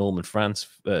bits of northern France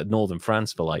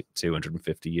for like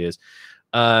 250 years.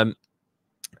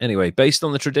 Anyway, based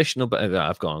on the traditional, but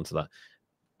I've gone on to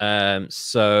that.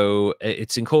 So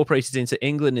it's incorporated into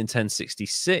England in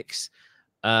 1066.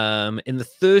 In the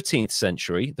 13th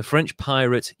century, the French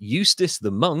pirate Eustace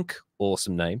the Monk,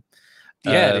 awesome name.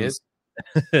 Yeah, it is.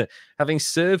 Having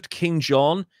served King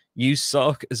John, used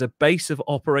Sark as a base of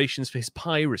operations for his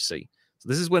piracy. So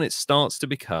this is when it starts to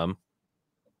become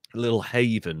a little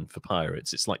haven for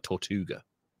pirates. It's like Tortuga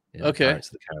in Okay. Pirates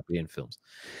of the Caribbean films.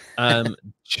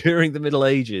 During the Middle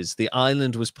Ages, the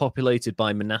island was populated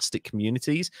by monastic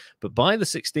communities, but by the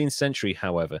 16th century,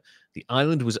 however, the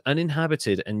island was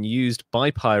uninhabited and used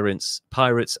by pirates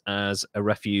as a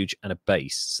refuge and a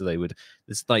base. So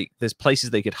there's places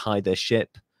they could hide their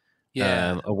ship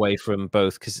away from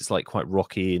both, because it's like quite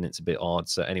rocky and it's a bit odd.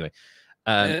 So anyway,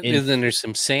 And then there's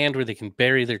some sand where they can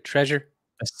bury their treasure.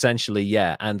 Essentially,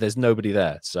 yeah, and there's nobody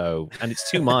there. So, and it's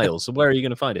 2 miles. So where are you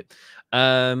going to find it?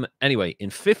 Anyway, in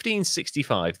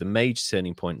 1565, the major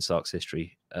turning point in Sark's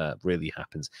history really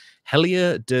happens.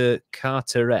 Helier de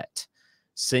Carteret,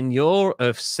 Seigneur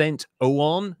of Saint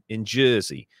Ouen in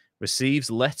Jersey, receives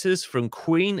letters from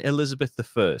Queen Elizabeth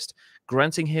I,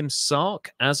 granting him Sark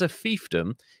as a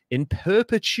fiefdom in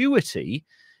perpetuity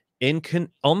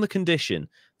on the condition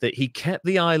that he kept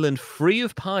the island free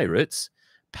of pirates,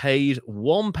 paid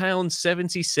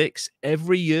 £1.76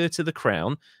 every year to the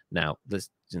crown. Now, there's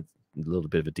a little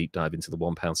bit of a deep dive into the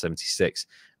 £1.76.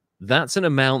 That's an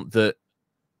amount that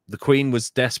the Queen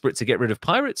was desperate to get rid of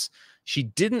pirates. She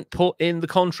didn't put in the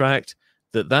contract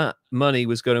that money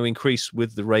was going to increase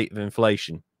with the rate of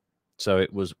inflation. So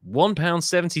it was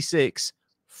 £1.76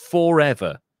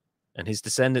 forever. And his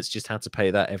descendants just had to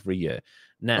pay that every year.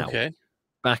 Now,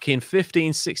 back in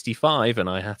 1565, and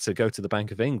I had to go to the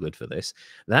Bank of England for this,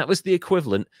 that was the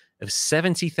equivalent of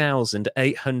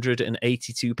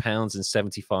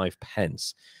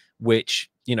 £70,882.75, which,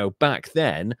 you know, back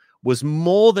then was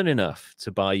more than enough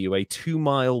to buy you a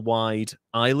 2-mile wide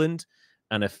island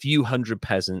and a few hundred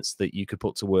peasants that you could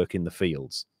put to work in the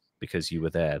fields because you were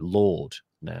their lord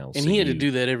now. And he had to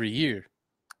do that every year.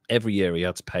 Every year he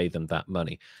had to pay them that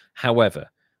money. However,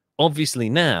 obviously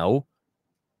now,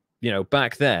 you know,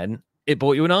 back then, it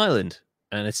bought you an island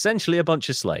and essentially a bunch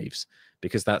of slaves,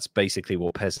 because that's basically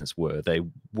what peasants were. They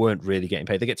weren't really getting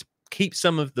paid. They get to keep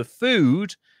some of the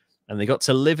food and they got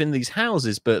to live in these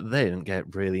houses, but they didn't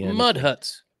get really anything. Mud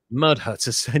huts. Mud huts,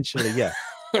 essentially, yeah.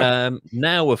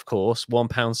 Now, of course,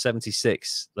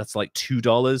 £1.76, that's like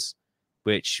 $2,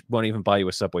 which won't even buy you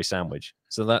a Subway sandwich.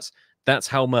 So that's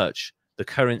how much the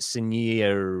current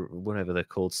seigneur, whatever they're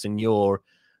called, seigneur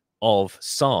of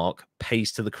Sark,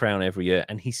 pays to the crown every year,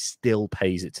 and he still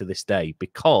pays it to this day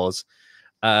because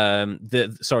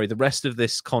the rest of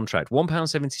this contract,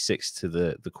 £1.76 to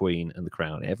the Queen and the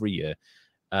crown every year.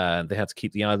 They had to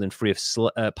keep the island free of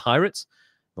pirates,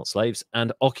 not slaves,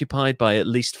 and occupied by at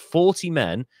least 40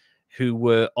 men who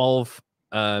were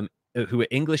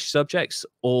English subjects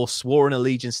or swore an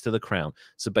allegiance to the crown.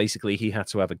 So basically, he had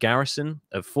to have a garrison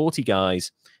of 40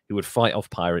 guys who would fight off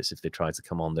pirates if they tried to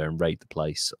come on there and raid the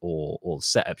place or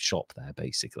set up shop there,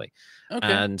 basically.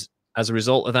 And as a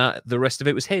result of that, the rest of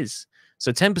it was his.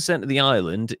 So 10% of the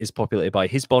island is populated by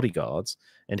his bodyguards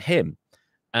and him.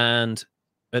 And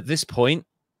at this point,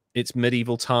 it's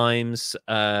medieval times.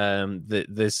 He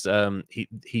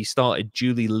started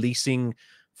duly leasing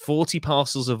 40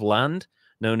 parcels of land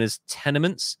known as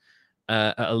tenements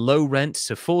at a low rent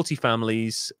to 40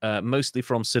 families, mostly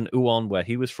from St. Ouen, where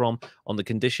he was from, on the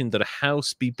condition that a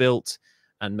house be built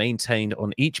and maintained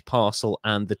on each parcel,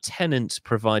 and the tenant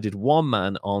provided 1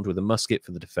 man armed with a musket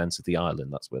for the defense of the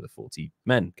island. That's where the 40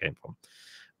 men came from.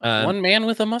 1 man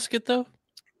with a musket, though?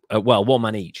 Well, 1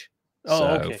 man each.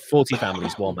 Oh, so 40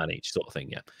 families, 1 man each, sort of thing,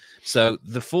 yeah. So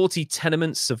the 40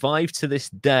 tenements survive to this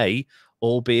day,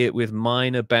 albeit with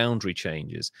minor boundary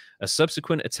changes. A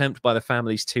subsequent attempt by the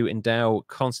families to endow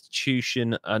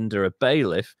constitution under a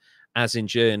bailiff, as in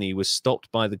Journey, was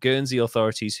stopped by the Guernsey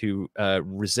authorities, who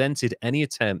resented any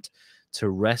attempt to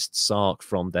wrest Sark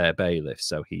from their bailiff.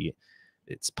 So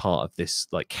it's part of this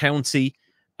like county,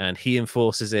 and he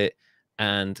enforces it.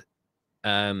 And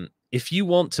if you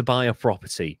want to buy a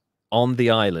property on the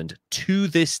island to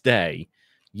this day,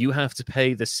 you have to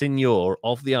pay the seigneur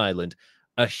of the island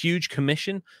a huge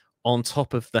commission on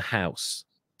top of the house,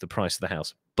 the price of the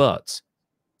house. But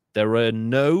there are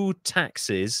no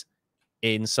taxes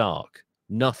in Sark.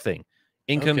 Nothing.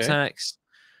 Income tax,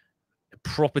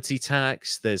 property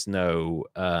tax. There's no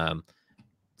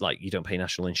like, you don't pay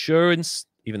national insurance,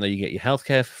 even though you get your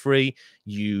healthcare for free.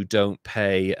 You don't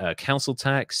pay council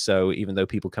tax. So even though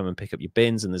people come and pick up your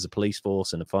bins and there's a police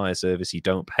force and a fire service, you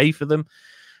don't pay for them.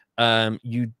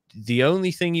 The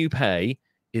only thing you pay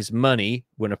is money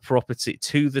when a property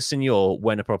to the seigneur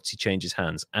when a property changes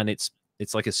hands, and it's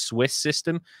like a Swiss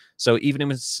system. So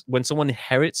even when someone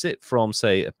inherits it from,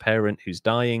 say, a parent who's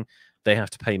dying, they have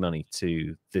to pay money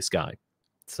to this guy.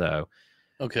 So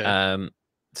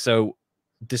so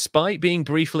despite being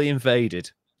briefly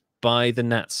invaded by the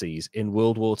Nazis in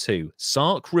World War II,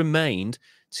 Sark remained,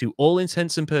 to all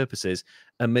intents and purposes,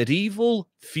 a medieval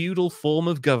feudal form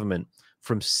of government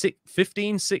from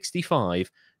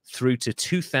 1565 through to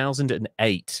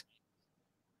 2008.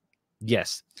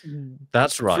 Yes,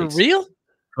 that's right. For real?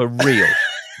 For real.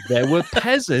 There were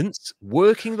peasants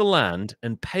working the land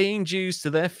and paying dues to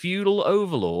their feudal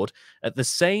overlord at the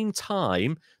same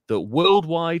time that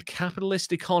worldwide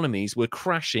capitalist economies were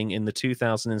crashing in the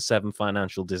 2007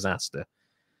 financial disaster.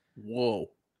 Whoa.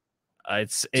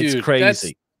 It's Dude,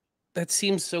 crazy. That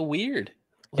seems so weird.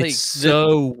 Like,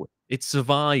 it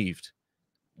survived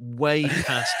way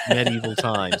past medieval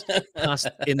times, past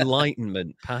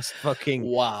Enlightenment, past fucking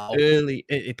early.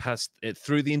 It passed it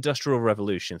through the Industrial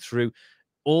Revolution, through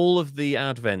all of the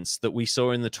advents that we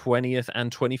saw in the 20th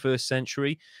and 21st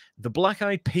century. The Black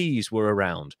Eyed Peas were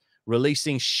around,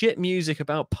 releasing shit music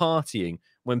about partying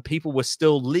when people were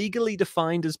still legally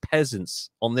defined as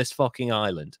peasants on this fucking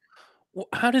island. Well,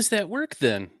 how does that work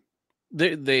then?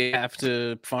 They have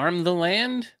to farm the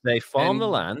land? They farm the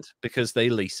land because they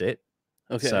lease it.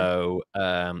 Okay. So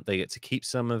they get to keep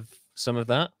some of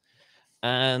that.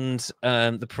 And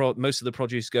most of the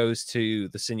produce goes to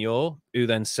the seigneur, who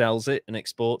then sells it and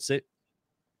exports it.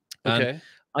 Okay. And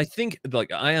I think,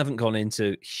 like, I haven't gone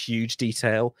into huge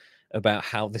detail about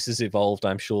how this has evolved.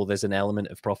 I'm sure there's an element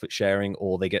of profit sharing,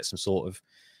 or they get some sort of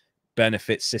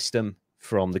benefit system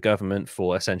from the government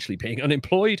for essentially being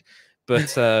unemployed.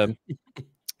 But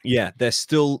yeah,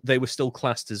 they were still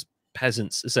classed as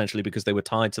peasants essentially because they were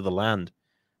tied to the land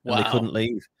and they couldn't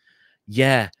leave.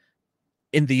 Yeah.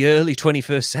 In the early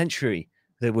 21st century,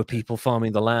 there were people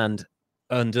farming the land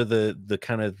under the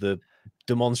kind of the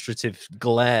demonstrative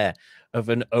glare of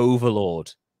an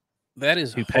overlord. That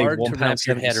is who hard paid to wrap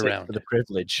your head around for the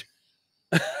privilege.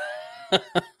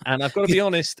 And I've got to be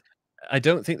honest, I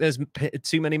don't think there's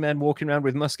too many men walking around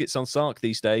with muskets on Sark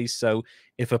these days. So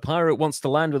if a pirate wants to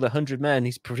land with 100 men,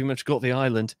 he's pretty much got the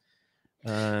island.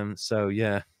 So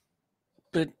yeah.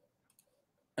 But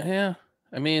yeah,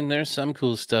 I mean, there's some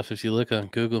cool stuff if you look on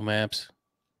Google Maps.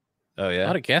 Oh yeah, a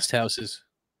lot of guest houses.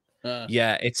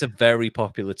 Yeah, it's a very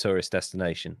popular tourist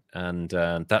destination, and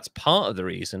that's part of the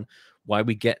reason why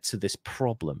we get to this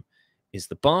problem. Is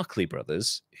the Barclay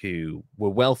Brothers, who were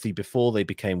wealthy before they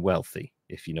became wealthy,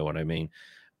 if you know what I mean,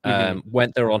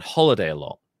 went there on holiday a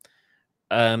lot.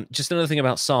 Just another thing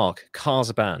about Sark, cars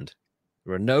are banned.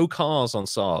 There are no cars on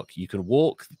Sark. You can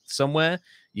walk somewhere,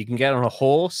 you can get on a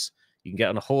horse, you can get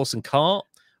on a horse and cart,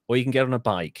 or you can get on a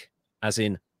bike, as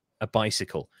in a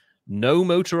bicycle. No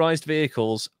motorized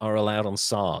vehicles are allowed on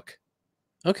Sark.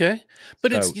 Okay,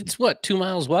 but so, it's what, 2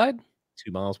 miles wide?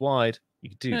 2 miles wide. You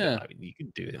can do that. I mean, you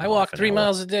can do it. I walk 3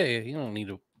 miles a day. You don't need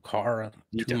a car on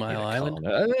 2 Mile Island.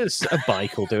 A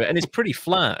bike will do it, and it's pretty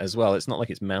flat as well. It's not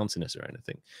like it's mountainous or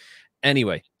anything.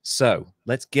 Anyway, so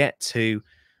let's get to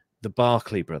the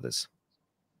Barclay Brothers.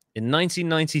 In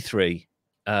 1993,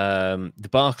 the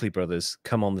Barclay Brothers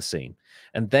come on the scene,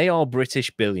 and they are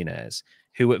British billionaires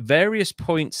who at various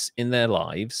points in their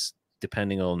lives,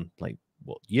 depending on like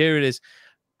what year it is,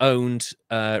 owned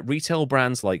retail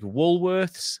brands like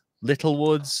Woolworths,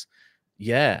 Littlewoods.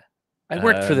 Yeah. I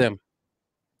worked for them.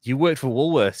 You worked for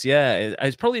Woolworths, yeah.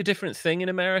 It's probably a different thing in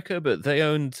America, but they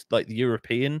owned like the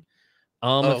European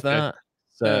arm of that.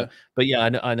 So, but yeah,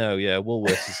 I know, yeah,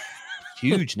 Woolworths is a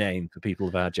huge name for people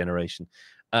of our generation.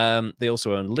 They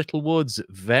also own Littlewoods,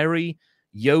 Very,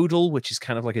 Yodel, which is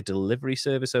kind of like a delivery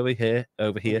service over here,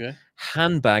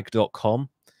 handbag.com.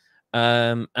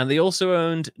 And they also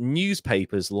owned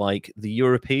newspapers like the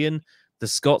European, the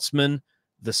Scotsman,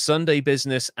 the Sunday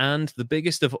Business, and the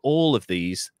biggest of all of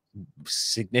these,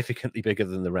 significantly bigger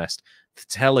than the rest, the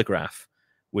Telegraph,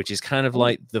 which is kind of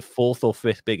like the 4th or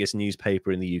 5th biggest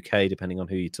newspaper in the UK, depending on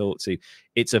who you talk to.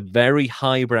 It's a very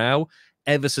highbrow,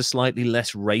 ever so slightly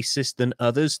less racist than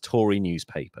others, Tory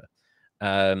newspaper.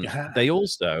 They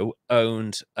also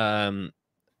owned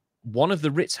one of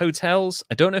the Ritz hotels.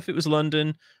 I don't know if it was London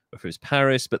or if it was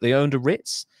Paris, but they owned a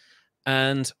Ritz.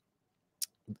 And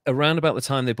around about the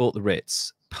time they bought the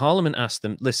Ritz, Parliament asked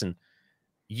them, listen,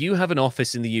 you have an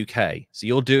office in the UK, so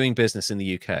you're doing business in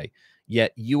the UK,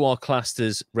 yet you are classed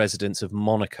as residents of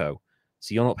Monaco,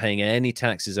 so you're not paying any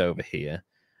taxes over here.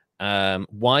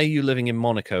 Why are you living in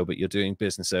Monaco, but you're doing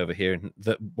business over here? And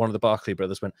one of the Barclay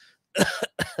brothers went,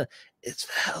 it's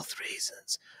for health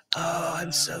reasons. Oh,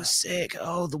 I'm so sick.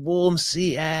 Oh, the warm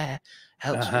sea air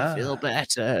helps me feel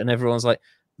better. And everyone's like,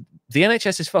 the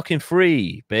NHS is fucking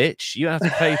free, bitch. You have to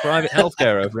pay private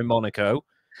healthcare over in Monaco.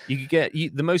 You could get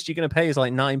the most you're going to pay is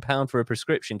like £9 for a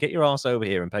prescription. Get your ass over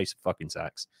here and pay some fucking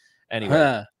tax.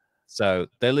 Anyway, so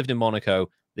they lived in Monaco.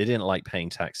 They didn't like paying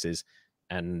taxes,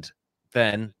 and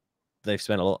then they've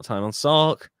spent a lot of time on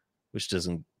Sark, which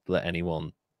doesn't let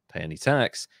anyone pay any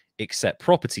tax except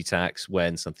property tax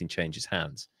when something changes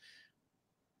hands.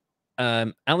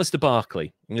 Alistair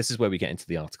Barclay, and this is where we get into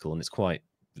the article, and it's quite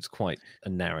a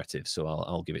narrative, so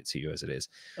I'll give it to you as it is.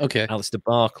 Okay. Alistair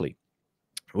Barclay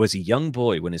was a young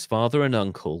boy when his father and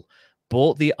uncle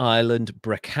bought the island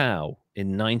Rockall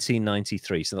in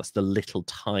 1993. So that's the little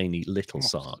tiny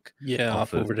Sark. Yeah,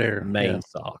 off over there. Main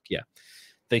Sark, yeah.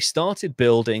 They started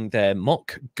building their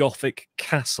mock Gothic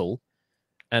castle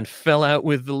and fell out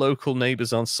with the local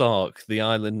neighbors on Sark, the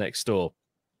island next door.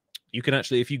 You can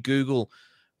actually, if you Google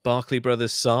Barclay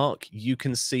Brothers Sark, you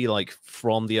can see, like,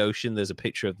 from the ocean, there's a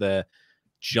picture of their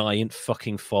giant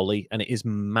fucking folly, and it is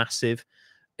massive.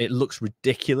 It looks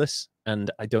ridiculous, and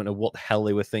I don't know what the hell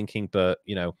they were thinking, but,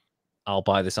 you know, I'll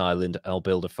buy this island, I'll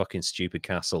build a fucking stupid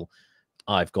castle.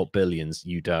 I've got billions,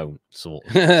 you don't, sort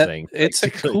of thing. It's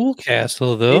a cool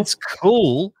castle, though. It's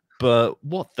cool, but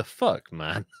what the fuck,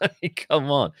 man? I mean, come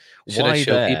on. Should I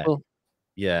show people?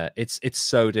 Yeah, it's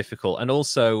so difficult. And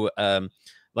also,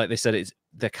 like they said,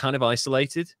 they're kind of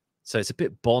isolated, so it's a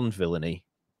bit Bond villainy,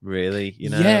 really, you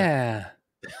know? Yeah.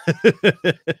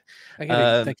 I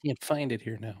can't find it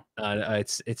here now.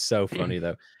 It's so funny,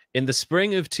 though. In the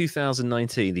spring of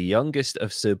 2019, the youngest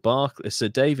of Sir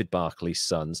David Barclay's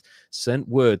sons sent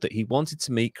word that he wanted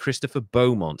to meet Christopher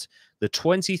Beaumont, the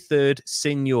 23rd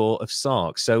Signor of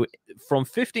Sark. So from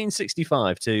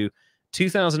 1565 to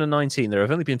 2019, there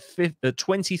have only been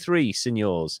 23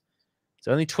 Signors.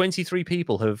 So only 23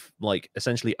 people have, like,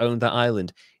 essentially owned that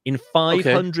island in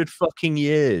 500 fucking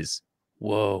years.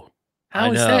 Whoa.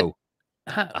 How is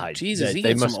that? Jesus,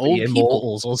 they must be old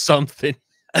immortals or something.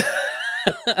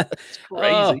 It's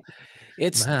crazy.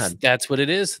 That's what it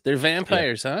is. They're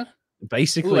vampires, huh?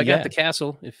 Basically, I got the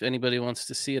castle. If anybody wants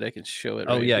to see it, I can show it.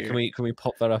 Here. Can we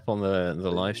pop that up on the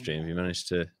live stream? If you managed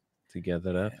to get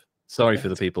that up. Sorry for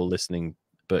the people listening,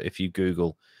 but if you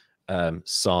Google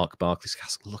Sark Barclay's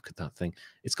Castle, look at that thing.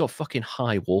 It's got fucking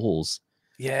high walls.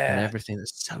 Yeah, and everything.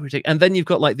 That's so ridiculous. And then you've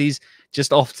got, like, these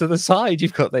just off to the side.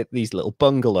 You've got, like, these little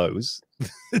bungalows,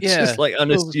 just like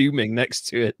unassuming next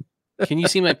to it. Can you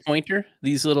see my pointer?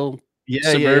 These little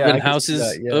suburban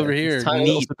houses over here. Tiny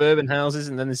little suburban houses,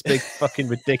 and then this big fucking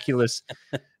ridiculous,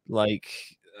 like,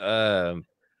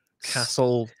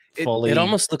 castle folly. It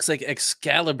almost looks like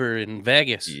Excalibur in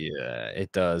Vegas. Yeah,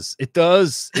 it does. It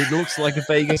does. It looks like a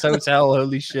Vegas hotel.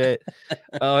 Holy shit.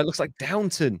 It looks like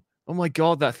Downton. Oh my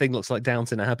God, that thing looks like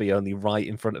Downton Abbey, only right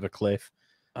in front of a cliff.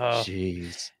 Oh,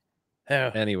 jeez.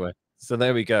 Anyway, so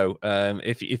there we go.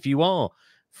 If you are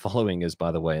following us,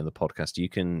 by the way, in the podcast, you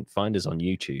can find us on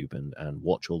YouTube and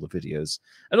watch all the videos.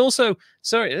 And also,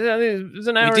 sorry, there's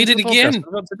an hour. We did it again.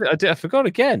 I forgot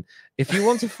again. If you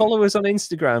want to follow us on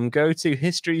Instagram, go to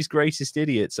History's Greatest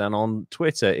Idiots, and on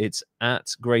Twitter, it's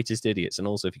 @Greatest Idiots. And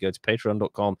also, if you go to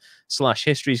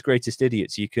patreon.com/History's Greatest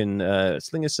Idiots, you can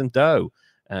sling us some dough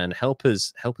and help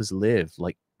us live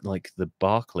like the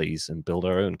Barclays and build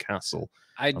our own castle.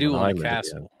 I do want a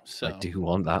castle. So. I do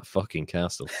want that fucking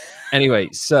castle. Anyway,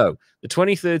 so the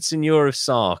 23rd Signor of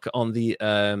Sark on the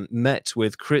met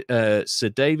with Sir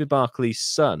David Barclay's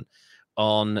son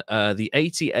on the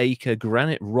 80-acre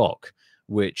granite rock,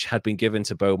 which had been given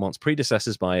to Beaumont's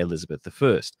predecessors by Elizabeth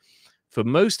I. For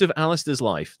most of Alistair's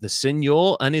life, the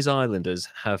Signor and his islanders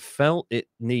have felt the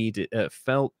need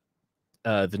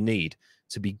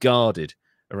to be guarded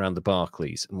around the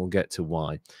Barclays, and we'll get to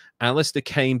why. Alistair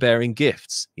came bearing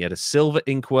gifts. He had a silver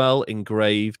inkwell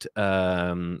engraved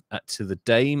to the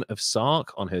Dame of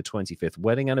Sark on her 25th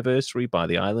wedding anniversary by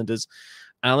the Islanders.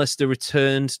 Alistair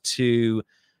returned it to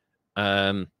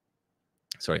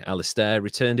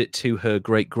her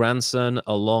great-grandson,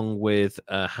 along with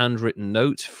a handwritten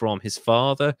note from his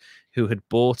father, who had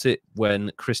bought it when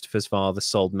Christopher's father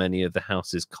sold many of the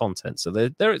house's contents. So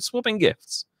they're swapping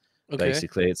gifts. Okay.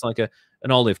 Basically, it's like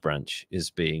an olive branch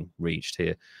is being reached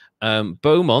here.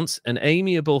 Beaumont, an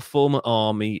amiable former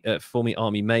army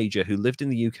major who lived in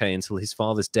the UK until his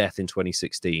father's death in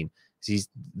 2016.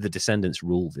 The descendants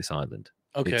rule this island.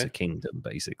 Okay. It's a kingdom,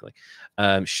 basically.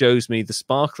 Shows me the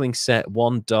sparkling set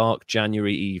one dark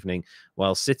January evening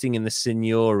while sitting in the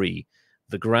Signory,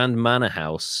 the grand manor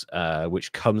house,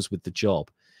 which comes with the job.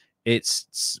 It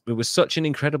was such an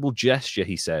incredible gesture,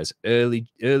 he says.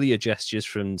 Earlier gestures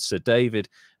from Sir David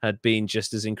had been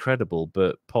just as incredible,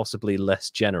 but possibly less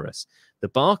generous. The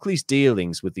Barclays'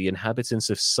 dealings with the inhabitants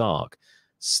of Sark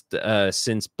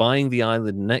since buying the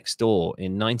island next door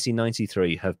in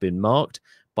 1993 have been marked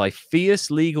by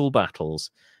fierce legal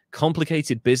battles,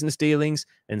 complicated business dealings,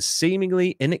 and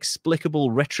seemingly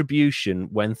inexplicable retribution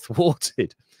when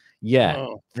thwarted. Yeah,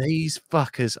 these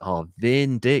fuckers are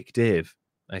vindictive.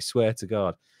 I swear to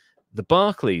God. The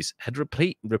Barclays had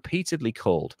repeatedly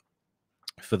called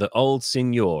for the old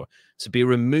signor to be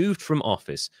removed from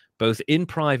office, both in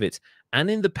private and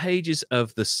in the pages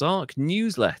of the Sark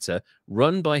newsletter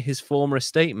run by his former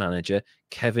estate manager,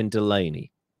 Kevin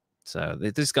Delaney. So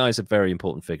this guy's a very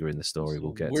important figure in the story.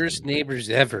 We'll get worst neighbors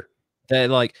ever. They're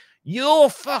like, you're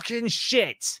fucking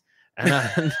shit.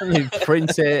 And they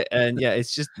print it. And yeah,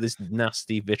 it's just this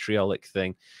nasty vitriolic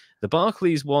thing. The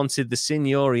Barclays wanted the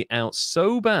Signory out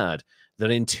so bad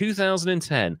that in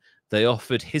 2010, they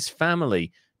offered his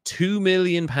family £2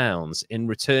 million in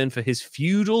return for his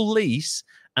feudal lease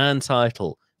and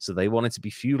title. So they wanted to be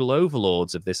feudal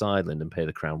overlords of this island and pay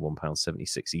the crown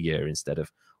 £1.76 a year instead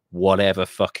of whatever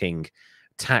fucking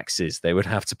taxes they would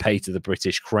have to pay to the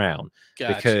British crown.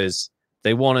 Gotcha. Because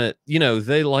they want to, you know,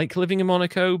 they like living in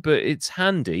Monaco, but it's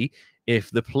handy if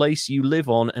the place you live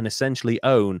on and essentially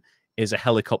own is a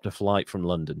helicopter flight from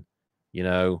London, you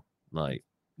know, like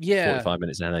 45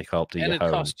 minutes in a helicopter. And it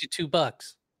costs you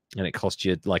 $2. And it costs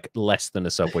you like less than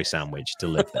a Subway sandwich to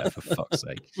live there, for fuck's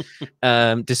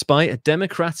sake. Despite a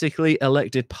democratically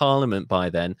elected parliament by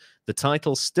then, the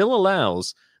title still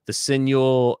allows the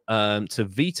Signor to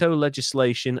veto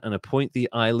legislation and appoint the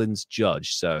island's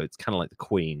judge. So it's kind of like the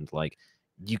Queen, like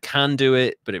you can do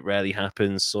it, but it rarely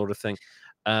happens, sort of thing.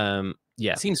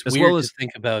 Yeah, it seems weird to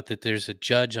think about that there's a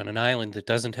judge on an island that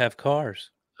doesn't have cars.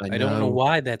 I don't know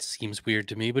why that seems weird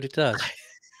to me, but it does.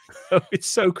 It's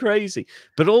so crazy.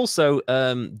 But also,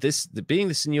 being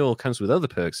the Signor comes with other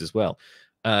perks as well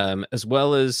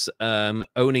as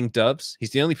owning doves.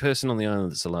 He's the only person on the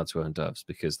island that's allowed to own doves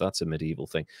because that's a medieval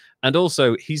thing. And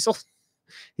also, he's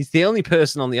the only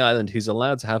person on the island who's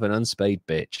allowed to have an unspayed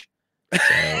bitch.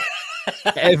 So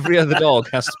every other dog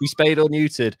has to be spayed or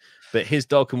neutered, but his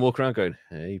dog can walk around going,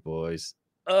 "Hey, boys."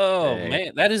 Oh, hey.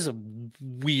 Man, that is a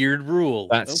weird rule.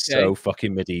 That's so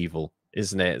fucking medieval,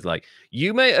 isn't it? It's like,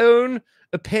 you may own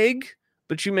a pig,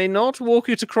 but you may not walk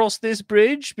it across this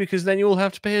bridge because then you'll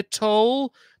have to pay a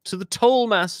toll to the toll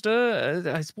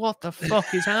master. What the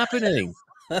fuck is happening?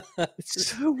 It's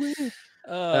so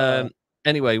weird.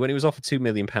 Anyway, when he was offered £2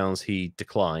 million, he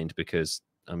declined because,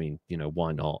 I mean, you know,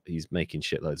 why not? He's making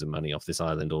shitloads of money off this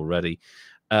island already.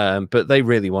 But they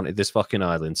really wanted this fucking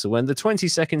island. So when the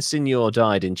 22nd Signor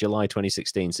died in July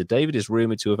 2016, Sir David is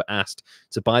rumored to have asked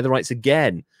to buy the rights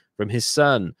again from his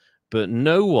son. But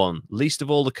no one, least of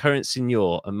all the current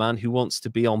Signor, a man who wants to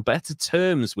be on better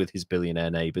terms with his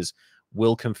billionaire neighbors,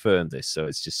 will confirm this. So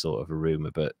it's just sort of a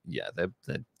rumor, but yeah,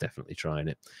 they're definitely trying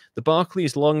it. The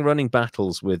Barclays' long-running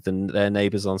battles with their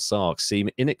neighbors on Sark seem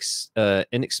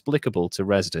inexplicable to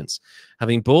residents.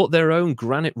 Having bought their own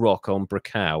granite rock on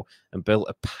Rockall and built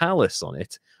a palace on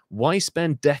it, why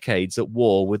spend decades at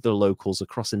war with the locals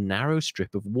across a narrow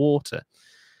strip of water?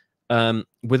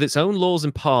 With its own laws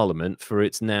and parliament for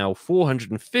its now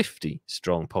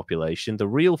 450-strong population, the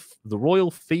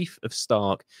royal fief of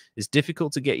Stark is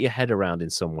difficult to get your head around in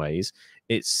some ways.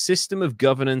 Its system of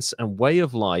governance and way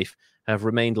of life have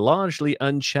remained largely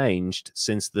unchanged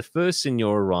since the first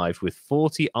Signor arrived with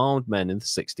 40 armed men in the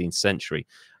 16th century.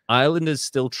 Islanders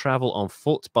still travel on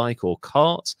foot, bike, or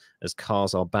carts, as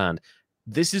cars are banned.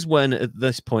 This is when, at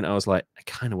this point, I was like, I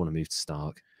kind of want to move to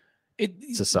Stark.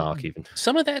 To Sark, even.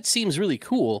 Some of that seems really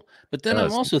cool, but then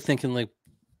I'm also thinking, like,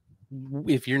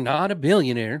 if you're not a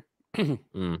billionaire,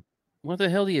 what the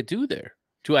hell do you do there?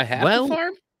 Do I have to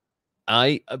farm?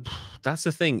 That's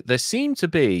the thing. There seem to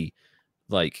be,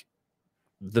 like,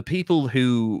 the people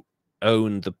who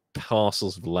own the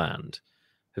parcels of land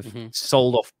have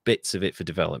sold off bits of it for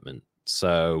development.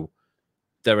 So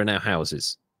there are now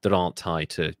houses that aren't tied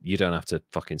to, you don't have to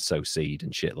fucking sow seed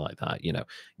and shit like that. You know,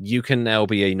 you can now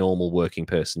be a normal working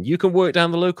person. You can work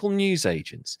down the local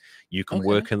newsagents. You can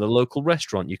work in the local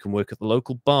restaurant. You can work at the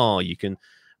local bar. You can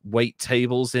wait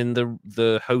tables in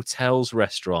the hotel's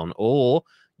restaurant, or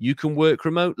you can work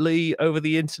remotely over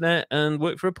the internet and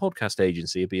work for a podcast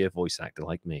agency and be a voice actor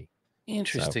like me.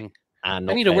 Interesting. So, and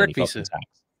I not need a pay work any fucking visa. tax.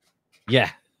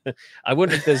 Yeah. I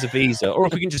wonder if there's a visa, or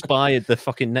if we can just buy the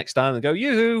fucking next island and go,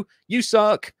 yoo-hoo, you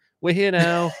suck. We're here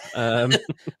now.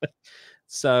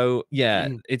 So yeah,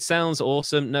 it sounds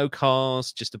awesome. No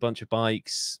cars, just a bunch of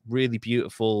bikes, really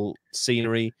beautiful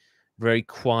scenery, very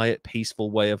quiet,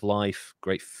 peaceful way of life,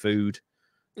 great food.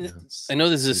 I know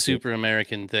this is a super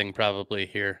American thing probably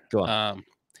here. Go on.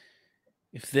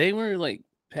 If they were like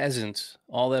peasants,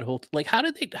 all that whole like how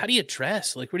do you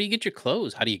dress? Like where do you get your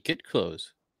clothes? How do you get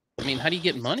clothes? I mean, how do you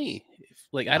get money?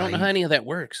 Like I don't know how any of that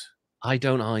works. I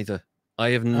don't either. I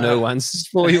have no answers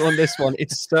for you on this one.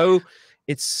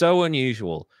 It's so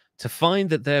unusual to find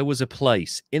that there was a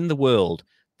place in the world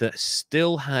that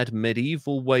still had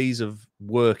medieval ways of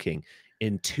working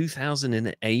in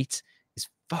 2008 is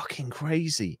fucking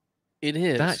crazy. It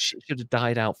is. That shit should have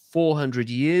died out 400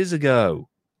 years ago.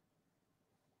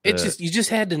 You just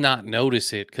had to not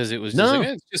notice it because it was just like,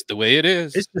 it's just the way it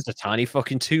is. It's just a tiny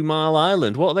fucking 2-mile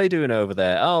island. What are they doing over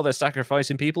there? Oh, they're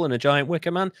sacrificing people in a giant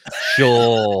wicker man.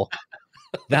 Sure.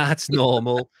 That's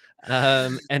normal.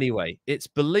 Anyway, it's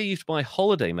believed by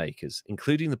holidaymakers,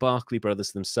 including the Barclay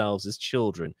Brothers themselves as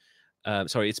children.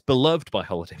 It's beloved by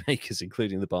holidaymakers,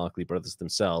 including the Barclay Brothers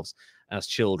themselves as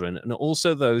children, and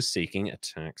also those seeking a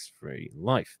tax-free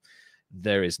life.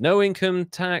 There is no income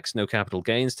tax, no capital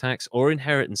gains tax, or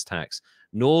inheritance tax,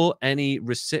 nor any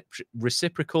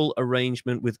reciprocal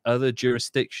arrangement with other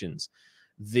jurisdictions.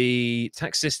 The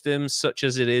tax system, such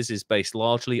as it is based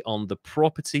largely on the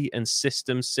property and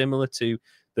system similar to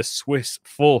the Swiss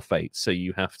forfeit. So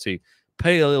you have to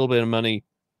pay a little bit of money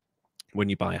when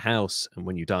you buy a house, and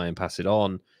when you die and pass it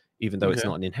on, even though it's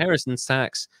not an inheritance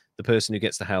tax, the person who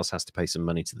gets the house has to pay some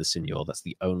money to the seigneur. That's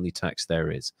the only tax there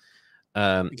is.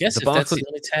 I guess if that's the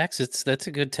only tax, that's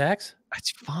a good tax.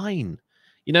 It's fine.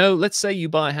 You know, let's say you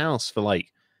buy a house for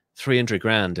like 300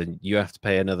 grand and you have to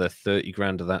pay another 30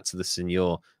 grand of that to the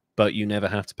seigneur, but you never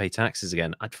have to pay taxes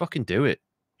again. I'd fucking do it.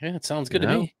 Yeah, it sounds good to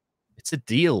me. It's a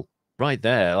deal right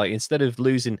there. Like, instead of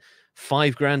losing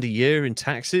 5 grand a year in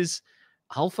taxes,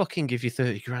 I'll fucking give you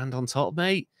 30 grand on top,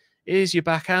 mate. Here's your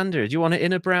backhander. Do you want it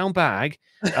in a brown bag?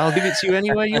 I'll give it to you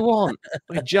any way you want.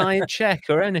 Like a giant check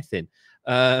or anything.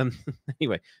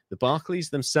 Anyway, the Barclays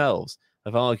themselves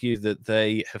have argued that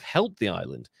they have helped the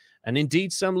island, and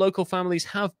indeed some local families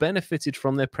have benefited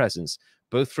from their presence,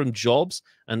 both from jobs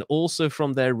and also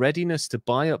from their readiness to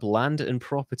buy up land and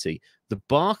property. The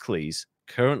Barclays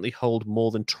currently hold more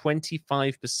than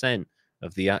 25%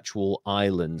 of the actual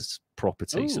island's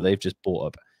property. So they've just bought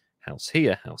up house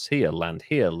here, land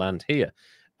here,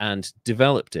 and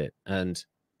developed it and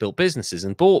built businesses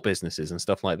and bought businesses and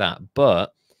stuff like that.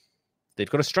 But they've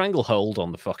got a stranglehold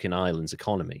on the fucking island's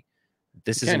economy.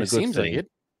 This isn't a good thing. Like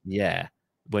yeah.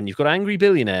 When you've got angry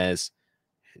billionaires,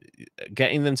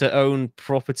 getting them to own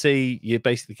property, you're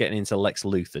basically getting into Lex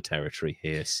Luthor territory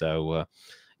here. So,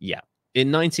 yeah. In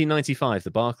 1995,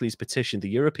 the Barclays petitioned the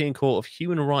European Court of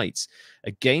Human Rights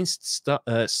against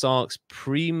Sark's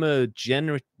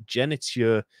primogeniture.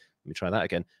 Let me try that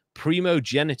again.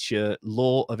 Primogeniture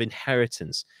law of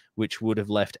inheritance, which would have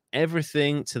left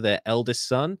everything to their eldest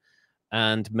son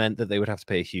and meant that they would have to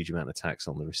pay a huge amount of tax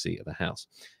on the receipt of the house.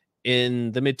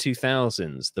 In the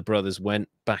mid-2000s, the brothers went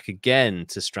back again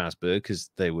to Strasbourg because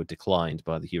they were declined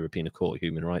by the European Court of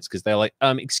Human Rights because they're like,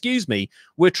 excuse me,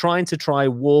 we're trying to try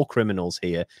war criminals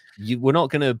here. We're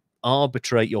not going to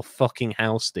arbitrate your fucking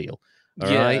house deal. All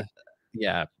right?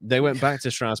 Yeah. They went back to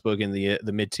Strasbourg in the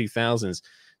mid-2000s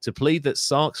to plead that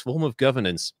Sark's form of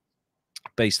governance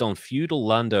based on feudal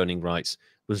landowning rights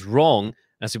was wrong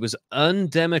as it was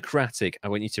undemocratic. I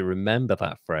want you to remember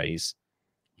that phrase.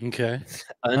 Okay.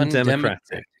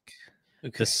 Undemocratic.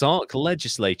 Okay. The Sark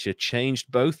legislature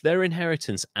changed both their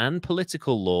inheritance and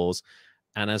political laws,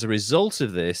 and as a result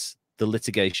of this, the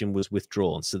litigation was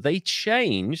withdrawn. So they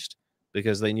changed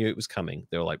because they knew it was coming.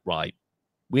 They were like, right,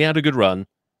 we had a good run.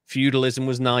 Feudalism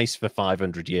was nice for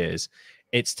 500 years.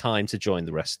 It's time to join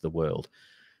the rest of the world.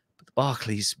 But the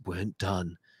Barclays weren't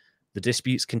done. The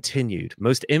disputes continued,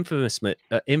 most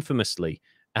infamously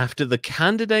after the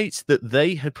candidates that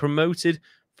they had promoted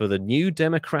for the new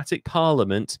democratic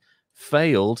parliament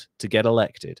failed to get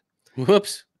elected.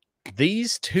 Whoops.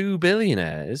 These two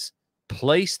billionaires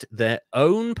placed their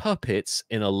own puppets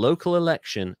in a local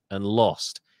election and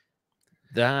lost.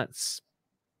 That's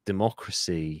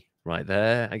democracy right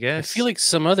there, I guess. I feel like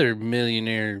some other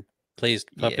millionaire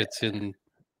placed puppets in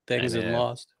things and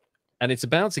lost. And it's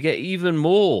about to get even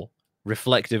more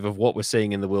reflective of what we're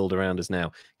seeing in the world around us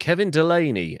now. Kevin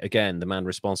Delaney, again, the man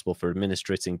responsible for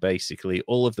administrating basically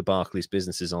all of the Barclays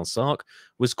businesses on Sark,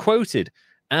 was quoted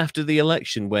after the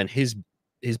election when his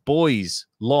boys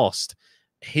lost.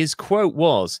 His quote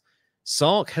was,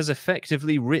 "Sark has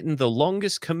effectively written the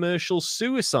longest commercial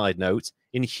suicide note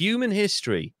in human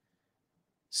history."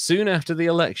 Soon after the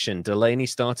election, Delaney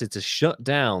started to shut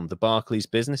down the Barclays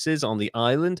businesses on the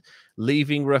island,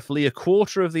 leaving roughly a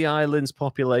quarter of the island's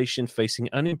population facing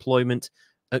unemployment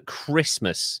at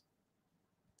Christmas.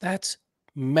 That's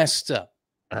messed up.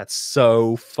 That's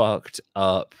so fucked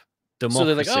up. Democracy, so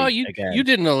they're like, oh, you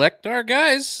didn't elect our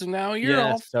guys, so now you're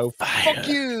all so fired. Fuck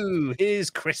you. Here's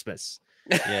Christmas.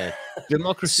 Yeah.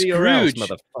 Democracy or else,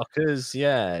 motherfuckers.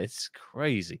 Yeah, it's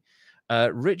crazy.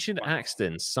 Richard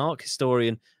Axton, Sark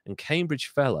historian and Cambridge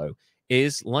fellow,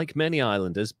 is, like many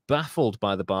islanders, baffled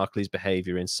by the Barclays'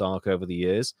 behavior in Sark over the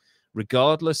years.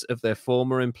 Regardless of their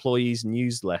former employees'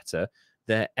 newsletter,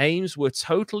 their aims were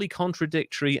totally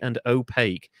contradictory and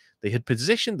opaque. They had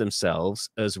positioned themselves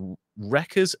as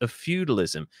wreckers of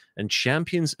feudalism and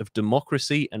champions of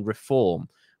democracy and reform.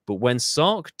 But when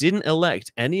Sark didn't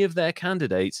elect any of their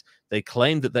candidates, they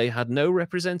claimed that they had no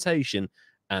representation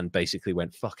and basically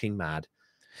went fucking mad.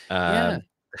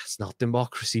 That's not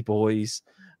democracy, boys.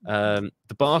 The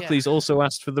Barclays also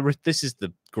asked for this is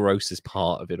the grossest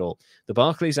part of it all. The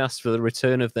Barclays asked for the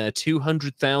return of their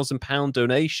 £200,000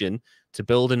 donation to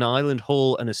build an island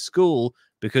hall and a school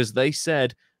because they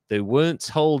said they weren't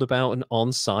told about an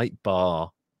on-site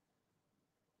bar.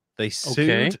 They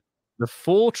sued the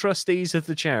 4 trustees of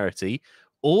the charity,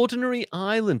 ordinary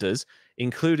islanders,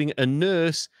 including a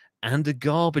nurse and a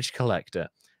garbage collector.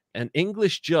 An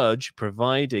English judge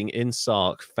providing in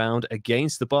Sark found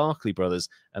against the Barclay brothers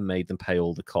and made them pay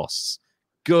all the costs.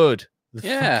 Good. The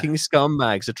fucking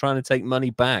scumbags are trying to take money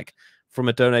back from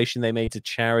a donation they made to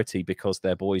charity because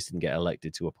their boys didn't get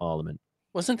elected to a parliament.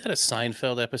 Wasn't that a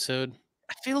Seinfeld episode?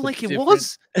 I feel like it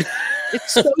was.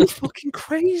 It's so fucking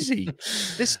crazy.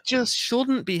 This just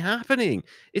shouldn't be happening.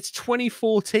 It's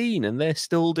 2014 and they're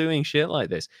still doing shit like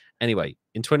this. Anyway,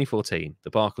 in 2014, the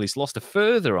Barclays lost a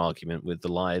further argument with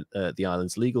the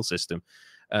island's legal system.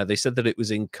 They said that it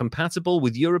was incompatible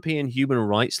with European human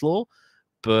rights law,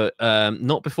 but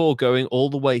not before going all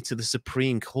the way to the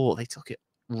Supreme Court. They took it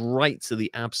right to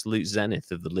the absolute zenith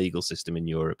of the legal system in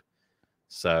Europe.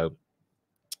 So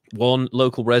one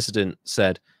local resident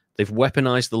said, "They've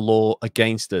weaponized the law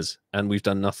against us and we've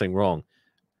done nothing wrong."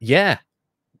 Yeah,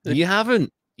 you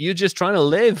haven't. You're just trying to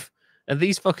live. And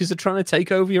these fuckers are trying to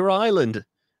take over your island.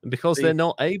 And because they're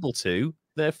not able to,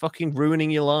 they're fucking ruining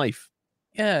your life.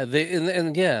 Yeah,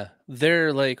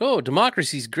 they're like, oh,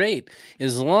 democracy's great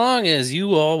as long as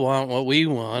you all want what we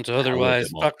want. Otherwise,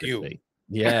 fuck you.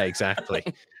 Yeah, exactly.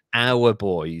 Our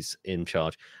boys in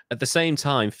charge. At the same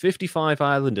time, 55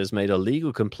 islanders made a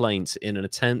legal complaint in an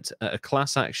attempt at a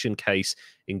class action case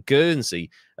in Guernsey,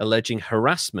 alleging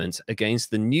harassment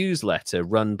against the newsletter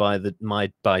run by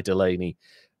Delaney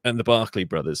and the Barclay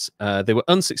brothers. They were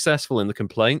unsuccessful in the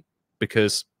complaint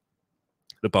because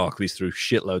the Barclays threw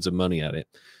shitloads of money at it.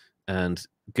 And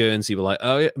Guernsey were like,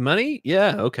 oh, yeah, money?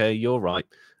 Yeah, okay, you're right.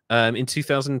 In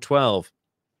 2012,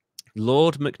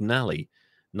 Lord McNally,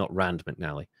 not Rand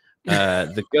McNally,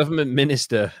 the government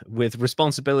minister with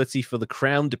responsibility for the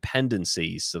Crown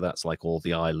dependencies, so that's like all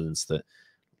the islands that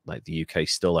like the UK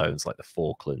still owns, like the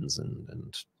Falklands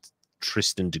and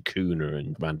Tristan da Cunha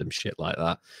and random shit like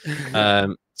that,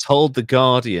 told The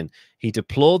Guardian he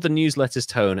deplored the newsletter's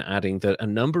tone, adding that a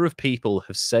number of people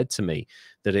have said to me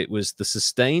that it was the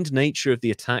sustained nature of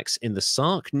the attacks in the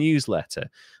Sark newsletter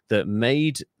that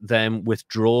made them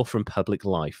withdraw from public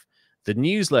life. The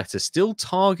newsletter still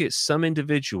targets some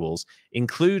individuals,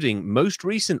 including, most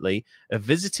recently, a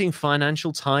visiting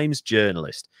Financial Times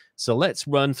journalist. So let's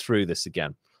run through this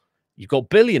again. You've got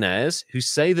billionaires who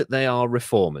say that they are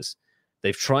reformers.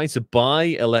 They've tried to buy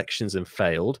elections and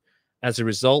failed. As a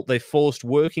result, they forced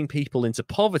working people into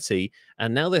poverty,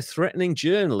 and now they're threatening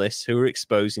journalists who are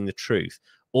exposing the truth.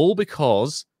 All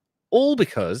because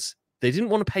they didn't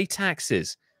want to pay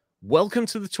taxes. Welcome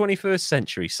to the 21st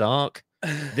century, Sark.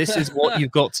 This is what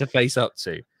you've got to face up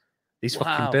to. These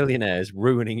fucking billionaires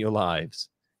ruining your lives.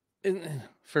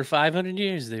 For 500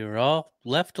 years, they were all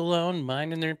left alone,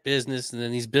 minding their business, and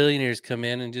then these billionaires come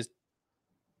in and just,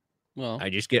 well,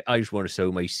 I just want to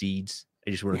sow my seeds.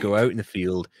 I just want to go out in the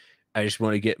field. I just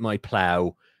want to get my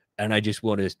plow, and I just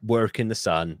want to work in the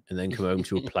sun and then come home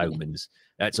to a plowman's.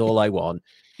 That's all I want.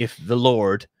 If the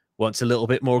Lord wants a little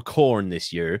bit more corn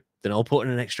this year, then I'll put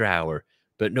in an extra hour.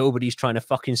 But nobody's trying to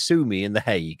fucking sue me in The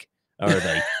Hague, are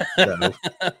they? So,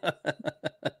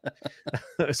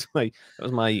 that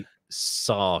was my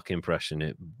Sark impression,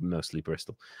 it mostly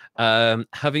Bristol.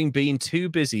 Having been too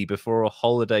busy before a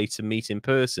holiday to meet in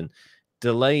person,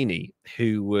 Delaney,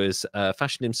 who was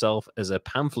fashioned himself as a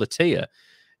pamphleteer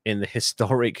in the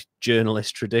historic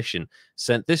journalist tradition,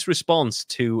 sent this response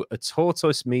to a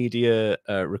Tortoise Media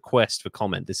request for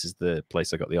comment. This is the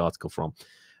place I got the article from.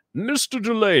 Mr.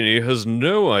 Delaney has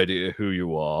no idea who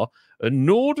you are, and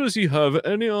nor does he have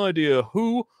any idea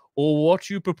who or what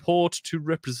you purport to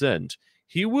represent.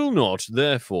 He will not,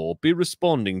 therefore, be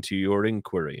responding to your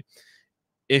inquiry.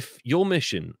 If your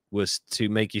mission was to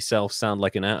make yourself sound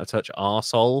like an out-of-touch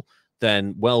arsehole,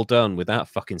 then well done with that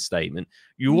fucking statement.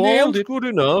 You aren't good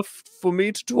enough for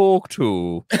me to talk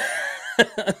to.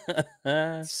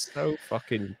 So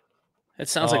fucking... It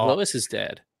sounds like Lois's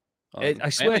dad. I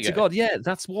swear to God, yeah,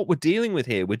 that's what we're dealing with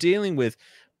here. We're dealing with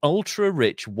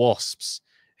ultra-rich wasps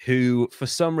who, for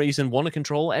some reason, want to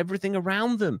control everything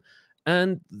around them.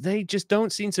 And they just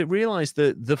don't seem to realize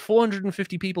that the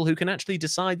 450 people who can actually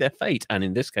decide their fate, and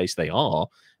in this case they are,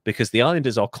 because the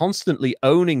Islanders are constantly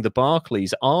owning the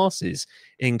Barclays' arses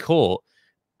in court,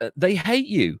 they hate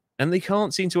you, and they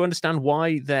can't seem to understand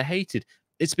why they're hated.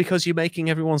 It's because you're making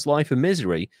everyone's life a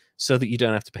misery so that you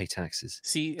don't have to pay taxes.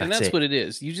 See, and that's what it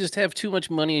is. You just have too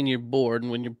much money and you're bored,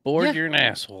 and when you're bored, you're an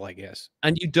asshole, I guess.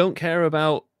 And you don't care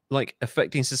about, like,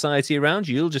 affecting society around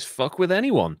you. You'll just fuck with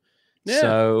anyone. Yeah.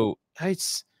 So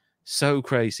it's so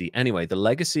crazy. Anyway, the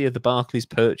legacy of the Barclays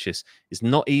purchase is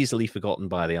not easily forgotten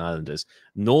by the Islanders,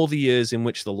 nor the years in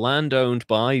which the land owned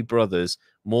by brothers,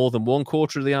 more than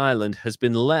 1/4 of the island, has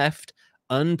been left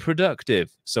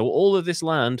unproductive. So all of this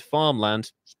land,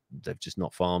 farmland, they've just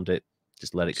not farmed it,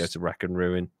 just let it go to wreck and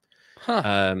ruin.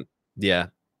 Yeah.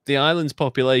 The island's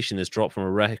population has dropped from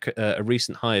a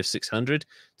recent high of 600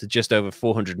 to just over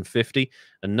 450,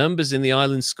 and numbers in the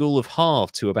island school have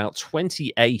halved to about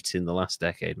 28 in the last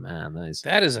decade. Man,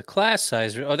 that is a class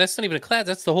size. Oh, that's not even a class.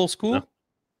 That's the whole school? No,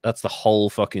 that's the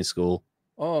whole fucking school.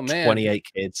 Oh, man. 28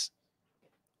 kids.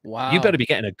 Wow. You better be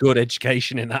getting a good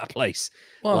education in that place.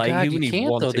 Well, like, God, you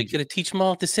can't, though. They got to teach them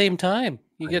all at the same time.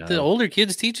 You get the older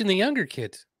kids teaching the younger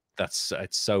kids. It's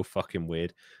so fucking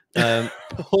weird.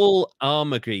 Paul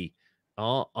Armagee,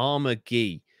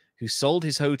 who sold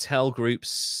his hotel group's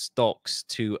stocks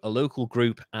to a local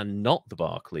group and not the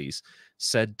Barclays,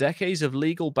 said decades of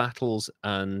legal battles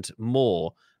and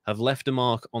more have left a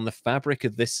mark on the fabric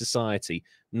of this society,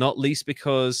 not least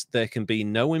because there can be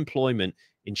no employment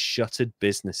in shuttered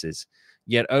businesses.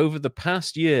 Yet over the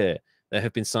past year, there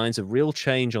have been signs of real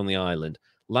change on the island.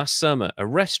 Last summer, a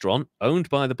restaurant owned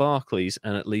by the Barclays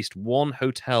and at least one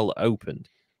hotel opened.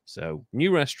 So,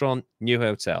 new restaurant, new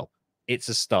hotel. It's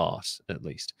a start, at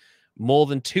least. More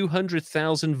than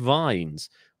 200,000 vines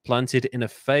planted in a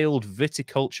failed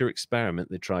viticulture experiment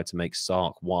that tried to make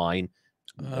Sark wine.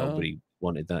 Nobody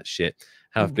wanted that shit.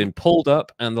 Have been pulled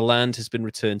up, and the land has been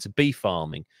returned to bee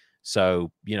farming.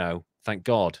 So, you know, thank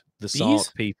God the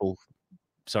Sark people...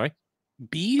 Sorry?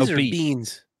 Bees or beef.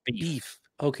 Beans? Beef.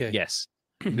 Okay. Yes.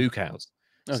 Moo cows.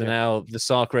 Okay. So now the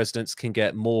Sark residents can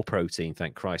get more protein,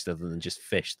 thank Christ, other than just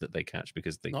fish that they catch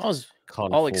because they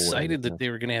can't all excited that they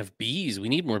were going to have bees. We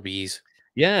need more bees.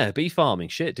 Yeah, bee farming.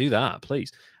 Shit, do that,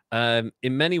 please. In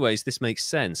many ways, this makes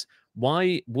sense.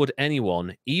 Why would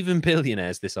anyone, even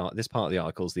billionaires, this part of the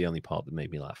article is the only part that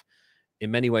made me laugh. In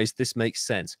many ways, this makes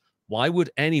sense. Why would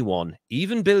anyone,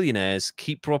 even billionaires,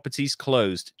 keep properties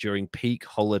closed during peak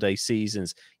holiday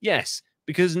seasons? Yes,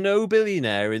 because no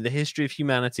billionaire in the history of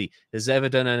humanity has ever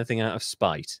done anything out of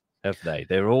spite, have they?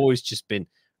 They've always just been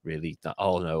really,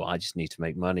 oh no, I just need to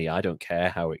make money. I don't care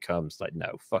how it comes. Like,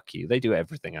 no, fuck you. They do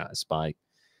everything out of spite.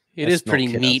 It is pretty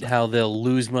neat how they'll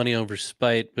lose money over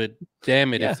spite, but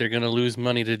damn it, if they're going to lose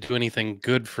money to do anything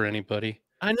good for anybody.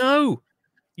 I know.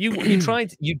 You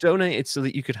donated so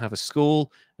that you could have a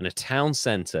school and a town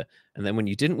center. And then when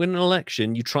you didn't win an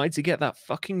election, you tried to get that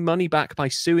fucking money back by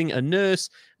suing a nurse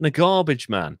and a garbage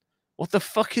man. What the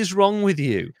fuck is wrong with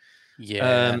you?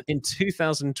 Yeah. In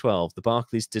 2012, the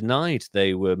Barclays denied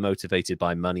they were motivated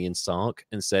by money in Sark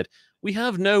and said, we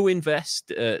have not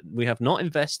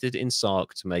invested in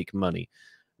Sark to make money.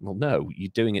 Well, no, you're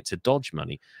doing it to dodge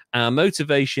money. Our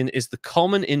motivation is the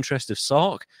common interest of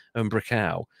Sark and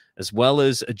Rockall, as well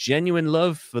as a genuine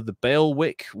love for the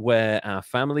bailiwick, where our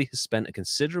family has spent a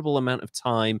considerable amount of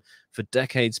time for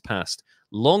decades past,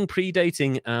 long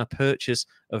predating our purchase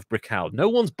of Rockall. No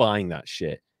one's buying that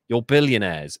shit. You're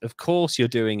billionaires. Of course you're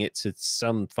doing it to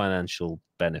some financial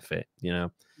benefit, you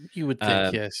know? You would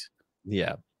think, yes.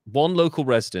 Yeah. One local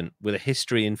resident with a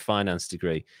history in finance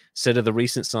degree said of the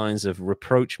recent signs of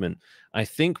rapprochement, I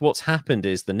think what's happened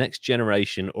is the next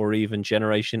generation or even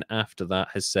generation after that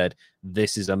has said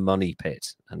this is a money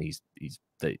pit. And he's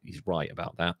right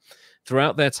about that.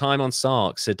 Throughout their time on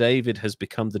Sark, Sir David has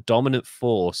become the dominant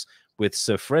force, with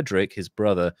Sir Frederick, his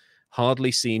brother,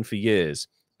 hardly seen for years.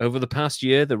 Over the past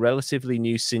year, the relatively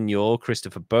new Signor,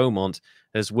 Christopher Beaumont,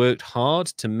 has worked hard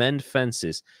to mend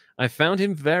fences. I found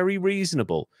him very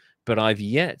reasonable, but I've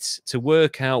yet to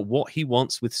work out what he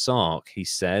wants with Sark, he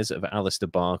says of Alistair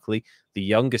Barclay, the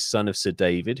youngest son of Sir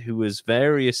David, who has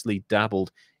variously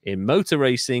dabbled in motor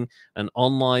racing and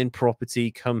online property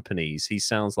companies. He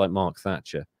sounds like Mark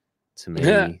Thatcher to me.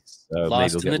 So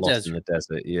maybe we'll get lost in the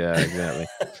desert. Yeah, exactly.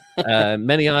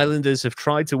 Many islanders have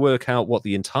tried to work out what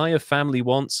the entire family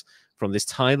wants from this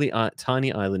tiny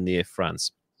island near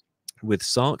France. With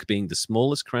Sark being the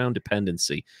smallest crown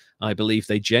dependency, I believe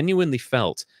they genuinely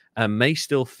felt and may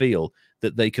still feel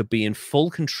that they could be in full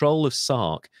control of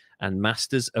Sark and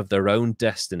masters of their own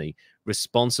destiny,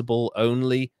 responsible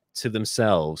only to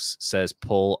themselves, says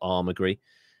Paul Armagry.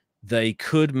 They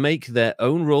could make their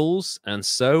own rules, and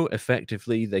so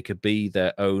effectively they could be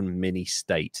their own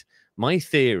mini-state. My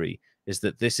theory is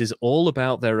that this is all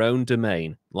about their own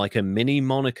domain, like a mini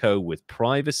Monaco with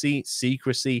privacy,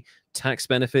 secrecy, tax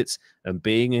benefits, and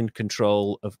being in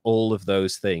control of all of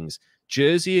those things.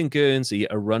 Jersey and Guernsey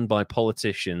are run by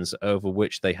politicians over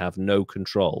which they have no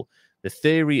control. The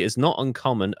theory is not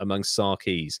uncommon among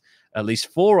Sarkese. At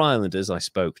least 4 islanders I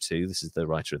spoke to, this is the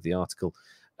writer of the article,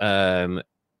 I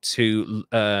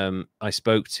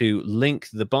spoke to link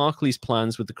the Barclays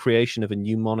plans with the creation of a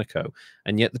new Monaco,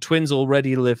 and yet the twins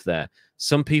already live there.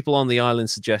 Some people on the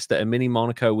island suggest that a mini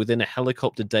Monaco within a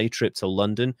helicopter day trip to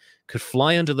London could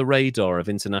fly under the radar of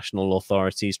international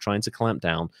authorities trying to clamp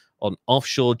down on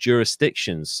offshore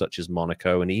jurisdictions such as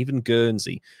Monaco and even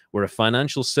Guernsey, where a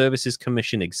financial services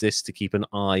commission exists to keep an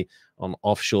eye on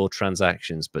offshore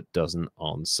transactions but doesn't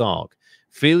on Sark.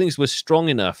 Feelings were strong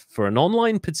enough for an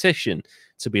online petition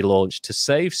to be launched to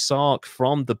save Sark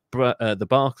from the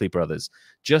Barclay Brothers.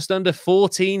 Just under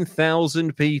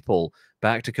 14,000 people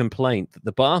backed a complaint that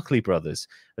the Barclay Brothers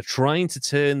are trying to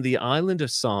turn the island of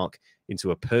Sark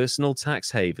into a personal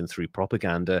tax haven through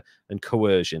propaganda and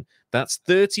coercion. That's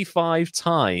 35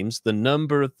 times the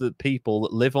number of the people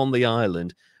that live on the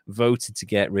island voted to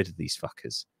get rid of these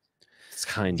fuckers. It's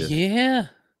kind of... Yeah.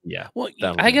 Yeah. Well,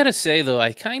 I gotta say, though,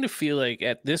 I kind of feel like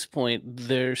at this point,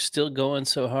 they're still going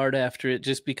so hard after it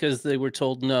just because they were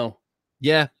told no.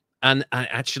 Yeah. And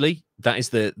actually, that is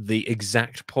the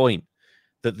exact point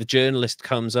that the journalist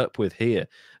comes up with here.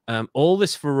 All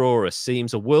this furore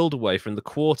seems a world away from the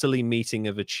quarterly meeting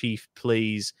of a chief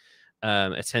pleas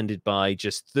attended by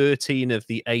just 13 of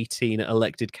the 18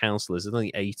 elected councillors. There's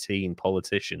only 18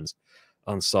 politicians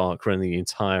on Sark running the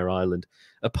entire island.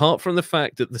 Apart from the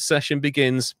fact that the session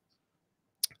begins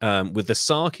with the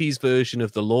Sarkese version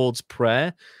of the Lord's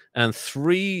Prayer, and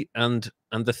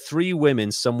the 3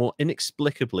 women somewhat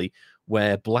inexplicably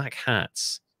wear black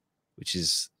hats, which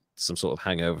is some sort of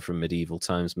hangover from medieval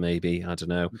times, maybe. I don't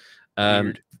know.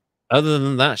 Other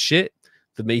than that shit,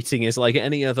 the meeting is like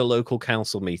any other local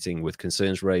council meeting, with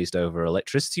concerns raised over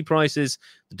electricity prices,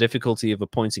 the difficulty of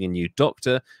appointing a new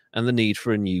doctor, and the need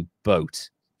for a new boat.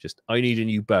 Just, I need a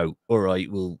new boat. All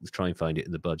right, we'll try and find it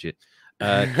in the budget.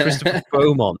 Christopher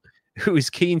Beaumont, who is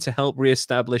keen to help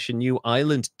re-establish a new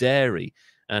island dairy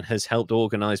and has helped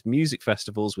organize music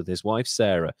festivals with his wife,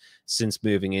 Sarah, since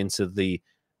moving into the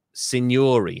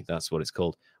Signori, that's what it's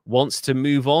called, wants to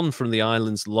move on from the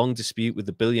island's long dispute with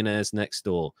the billionaires next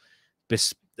door.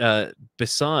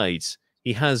 Besides,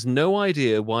 he has no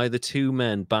idea why the 2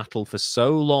 men battled for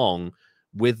so long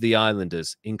with the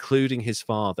islanders, including his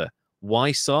father.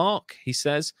 Why Sark? He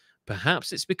says,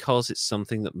 perhaps it's because it's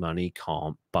something that money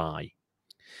can't buy.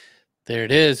 There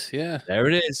it is. Yeah. There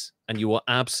it is. And you are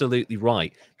absolutely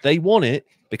right. They want it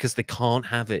because they can't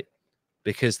have it.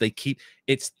 Because they keep...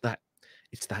 It's that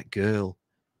girl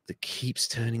that keeps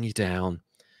turning you down.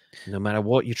 No matter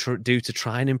what you do to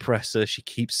try and impress her, she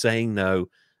keeps saying no,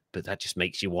 but that just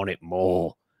makes you want it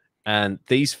more. And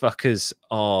these fuckers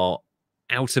are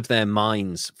out of their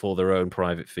minds for their own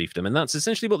private fiefdom. And that's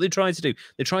essentially what they tried to do.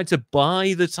 They tried to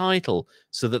buy the title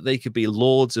so that they could be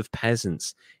lords of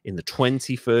peasants in the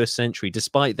 21st century,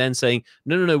 despite then saying,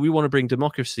 no, we want to bring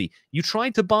democracy. You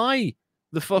tried to buy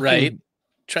the fucking... Right.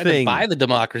 Tried to buy the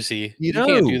democracy. You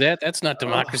can't do that. That's not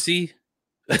democracy.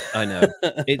 I know.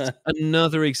 It's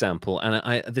another example.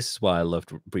 And this is why I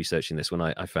loved researching this when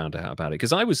I found out about it.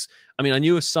 Because I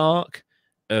knew a Sark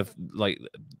of, like,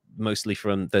 mostly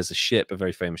from, there's a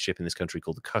very famous ship in this country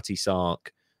called the Cutty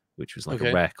Sark, which was like a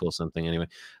Okay. wreck or something. Anyway,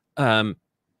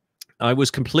 I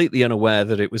was completely unaware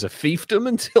that it was a fiefdom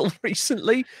until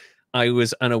recently. I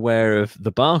was unaware of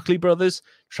the Barclay brothers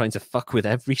trying to fuck with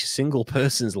every single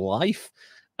person's life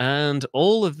and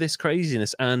all of this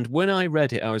craziness. And when I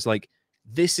read it, I was like,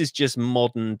 this is just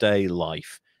modern day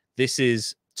life. This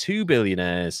is two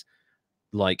billionaires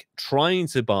like trying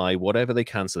to buy whatever they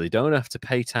can so they don't have to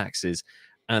pay taxes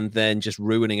and then just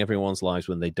ruining everyone's lives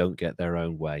when they don't get their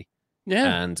own way.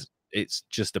 Yeah. And it's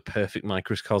just a perfect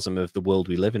microcosm of the world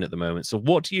we live in at the moment. So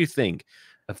what do you think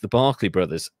of the Barclay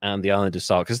brothers and the island of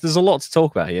Sark? Because there's a lot to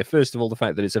talk about here. First of all, the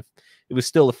fact that it was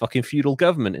still a fucking feudal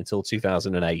government until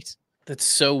 2008. That's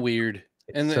so weird.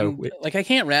 And So then, weird. like, I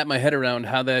can't wrap my head around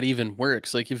how that even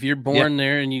works. Like, if you're born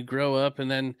there and you grow up,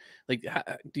 and then, like,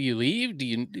 do you leave?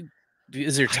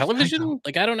 Is there television?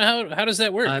 Like, I don't know how does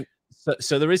that work?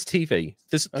 So there is TV.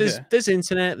 There's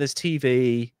internet. There's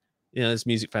TV. You know, there's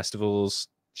music festivals.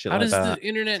 Shit How like does that. the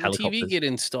internet and TV get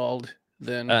installed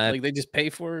then? Like, they just pay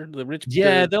for the rich?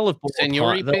 Yeah, they'll have bought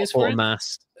seniority pays for a it?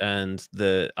 mast, and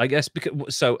I guess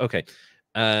because okay,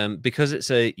 because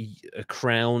it's a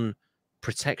crown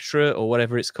protectorate or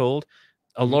whatever it's called.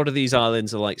 A lot of these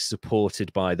islands are like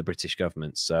supported by the British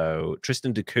government. So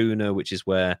Tristan da Cunha, which is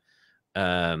where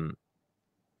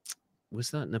was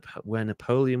that where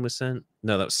Napoleon was sent?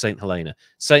 No, that was Saint Helena.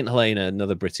 Saint Helena,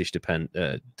 another British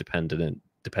dependent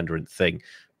thing.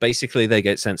 Basically, they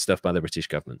get sent stuff by the British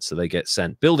government. So they get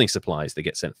sent building supplies, they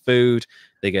get sent food,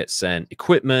 they get sent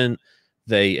equipment,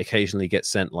 they occasionally get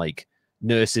sent like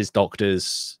nurses,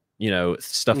 doctors, you know,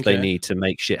 stuff they need to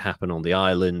make shit happen on the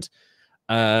island.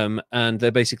 And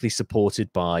they're basically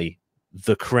supported by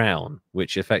the crown,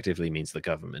 which effectively means the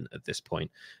government at this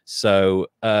point. So,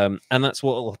 and that's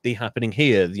what will be happening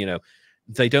here. You know,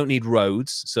 they don't need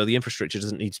roads, so the infrastructure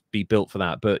doesn't need to be built for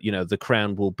that. But, you know, the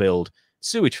crown will build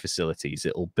sewage facilities.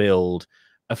 It'll build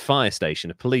a fire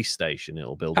station, a police station.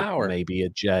 It'll build maybe a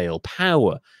jail.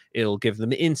 Power. It'll give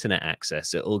them internet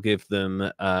access. It'll give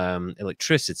them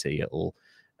electricity. It'll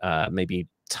maybe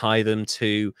tie them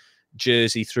to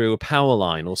Jersey through a power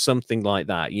line or something like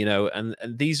that, you know, and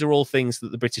these are all things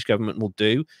that the British government will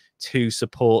do to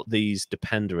support these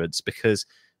dependents because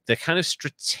they're kind of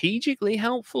strategically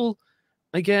helpful,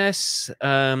 I guess,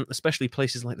 especially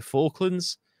places like the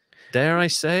Falklands. Dare I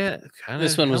say it?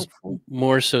 This one was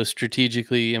more so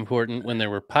strategically important when there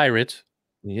were pirates.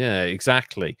 Yeah,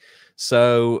 exactly.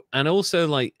 So, and also,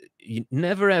 like, you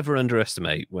never ever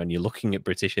underestimate when you're looking at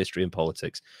British history and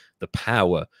politics the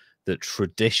power that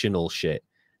traditional shit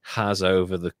has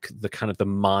over the kind of the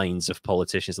minds of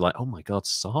politicians. Like, oh my God,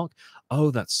 Sark? Oh,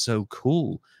 that's so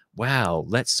cool. Wow,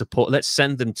 let's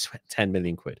send them 10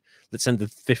 million quid. Let's send them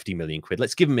 50 million quid.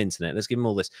 Let's give them internet. Let's give them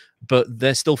all this. But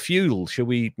they're still feudal. Shall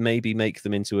we maybe make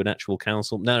them into an actual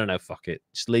council? No, fuck it.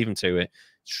 Just leave them to it.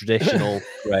 Traditional,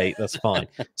 great, that's fine.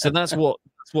 So that's what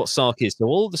Sark is. So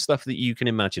all the stuff that you can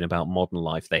imagine about modern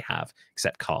life they have,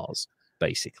 except cars,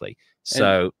 basically.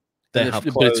 So they have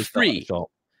clothes, but it's free.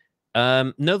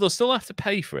 No, they'll still have to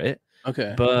pay for it.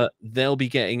 Okay. But they'll be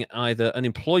getting either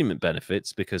unemployment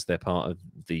benefits because they're part of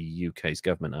the UK's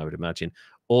government, I would imagine,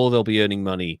 or they'll be earning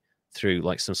money through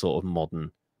like some sort of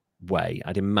modern way.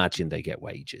 I'd imagine they get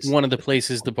wages. One of the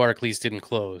places the Barclays didn't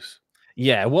close.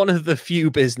 Yeah, one of the few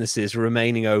businesses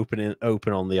remaining open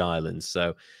on the island.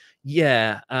 So,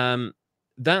 yeah,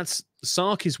 that's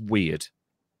Sark is weird,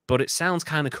 but it sounds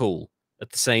kind of cool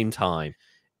at the same time.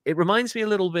 It reminds me a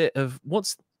little bit of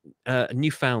what's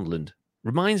Newfoundland.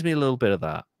 Reminds me a little bit of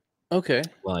that. Okay.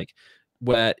 Like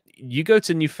where you go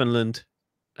to Newfoundland,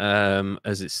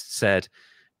 as it's said,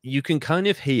 you can kind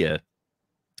of hear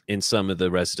in some of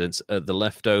the residents the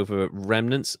leftover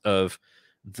remnants of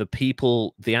the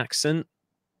people. The accent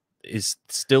is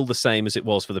still the same as it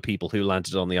was for the people who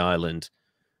landed on the island,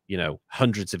 you know,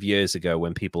 hundreds of years ago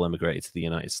when people emigrated to the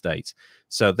United States.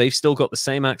 So they've still got the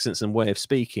same accents and way of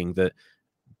speaking that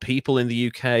people in the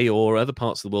UK or other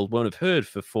parts of the world won't have heard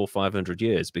for 400 or 500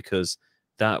 years because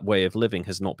that way of living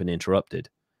has not been interrupted.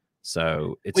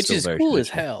 So it's which is cool as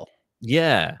hell.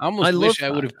 Yeah, I almost wish I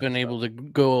would have been able to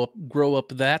grow up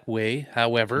that way.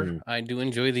 However, I do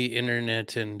enjoy the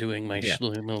internet and doing my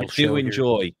little show. I do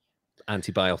enjoy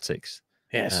antibiotics,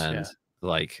 yes, and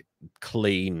like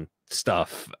clean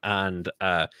stuff, and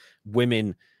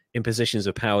women in positions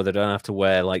of power that don't have to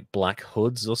wear like black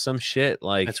hoods or some shit.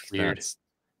 Like that's weird.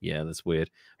 That's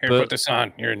weird. Here, put this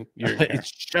on. You're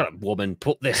shut up, woman.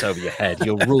 Put this over your head.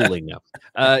 You're ruling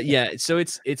now. Yeah. So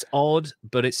it's odd,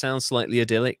 but it sounds slightly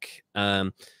idyllic.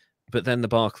 But then the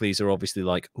Barclays are obviously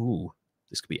like, ooh,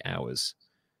 this could be ours.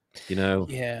 You know?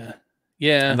 Yeah.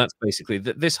 Yeah. And that's basically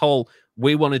this whole.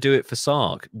 We want to do it for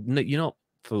Sark. No, you're not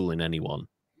fooling anyone,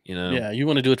 you know? Yeah, you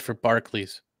want to do it for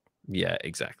Barclays. Yeah,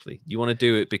 exactly. You want to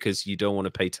do it because you don't want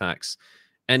to pay tax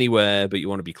anywhere, but you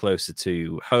want to be closer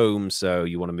to home, so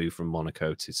you want to move from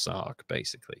Monaco to Sark,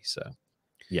 basically. So,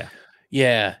 yeah.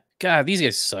 Yeah. God, these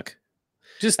guys suck.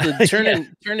 Just the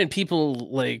turning people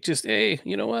like, just, hey,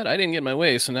 you know what? I didn't get my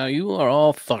way, so now you are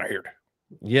all fired.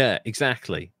 Yeah,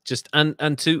 exactly. Just and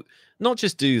to not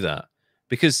just do that,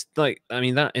 because like I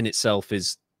mean that in itself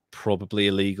is probably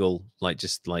illegal. Like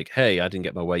just like, hey, I didn't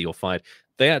get my way, you're fired.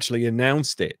 They actually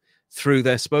announced it through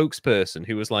their spokesperson,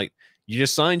 who was like, you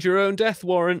just signed your own death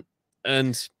warrant,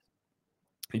 and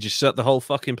you just shut the whole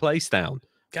fucking place down.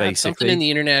 God, something in Basically,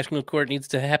 the international court needs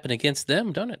to happen against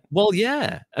them, don't it? well,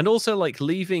 yeah, and also like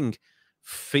leaving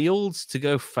fields to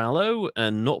go fallow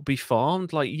and not be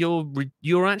farmed, like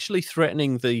you're actually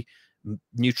threatening the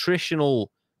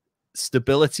nutritional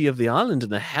stability of the island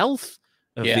and the health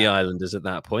of the Yeah, islanders at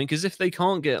that point. Because if they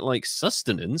can't get like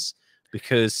sustenance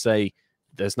because say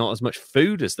there's not as much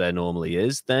food as there normally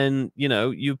is, then you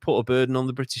know you put a burden on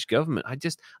the British government. I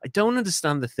don't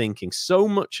understand the thinking. So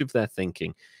much of their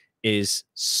thinking is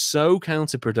so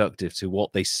counterproductive to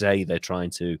what they say they're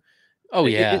trying to oh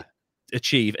yeah,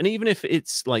 achieve. And even if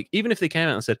it's like, even if they came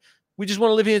out and said, we just want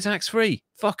to live here tax free,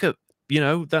 fuck it, you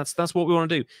know, that's what we want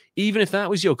to do. Even if that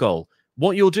was your goal,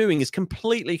 what you're doing is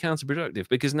completely counterproductive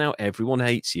because now everyone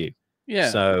hates you.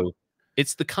 yeah, So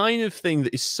it's the kind of thing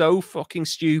that is so fucking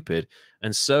stupid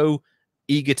and so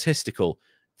egotistical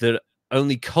that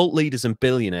only cult leaders and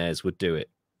billionaires would do it.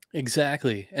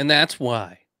 exactly, and that's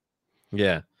why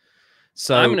Yeah. I'm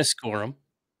So gonna score them.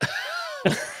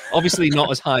 obviously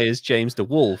not as high as James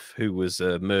DeWolf, who was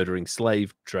a murdering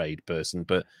slave trade person,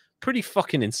 but pretty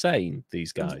fucking insane,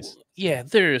 these guys. Yeah,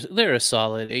 they're a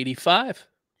solid 85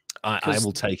 I because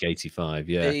will take 85,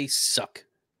 yeah. they suck.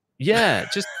 Yeah,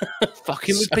 just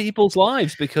fucking with So, people's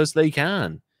lives because they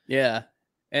can. yeah,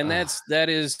 and Ah, that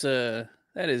is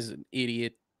an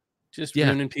idiot, just yeah,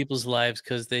 ruining people's lives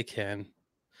because they can.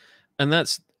 and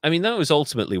that's I mean, that was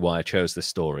ultimately why I chose this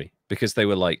story, because they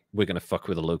were like, we're gonna fuck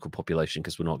with the local population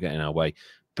because we're not getting our way.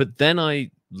 But then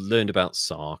I learned about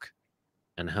Sark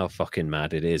and how fucking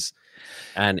mad it is.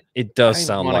 And it does I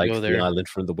sound want to like go the there. island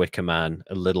from the Wicker Man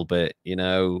a little bit, you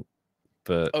know,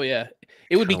 but Oh yeah,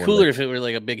 it would be kind of want to live. cooler if it were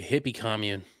like a big hippie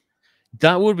commune.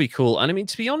 That would be cool. And I mean,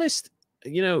 to be honest,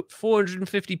 you know,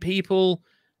 450 people,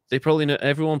 they probably know,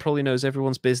 everyone probably knows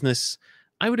everyone's business.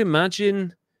 I would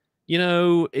imagine, you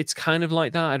know, it's kind of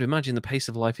like that. I'd imagine the pace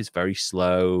of life is very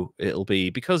slow. It'll be,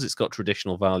 because it's got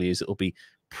traditional values, it'll be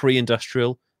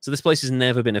pre-industrial. So this place has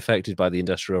never been affected by the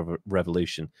Industrial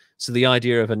Revolution. So the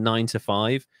idea of a 9 to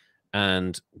 5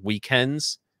 and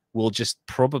weekends will just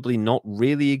probably not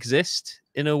really exist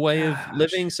in a way of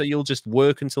living. Gosh, So you'll just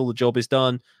work until the job is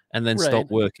done and then stop right?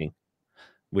 working,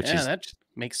 which Yeah, is that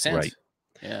makes great. sense.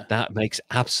 Yeah. That makes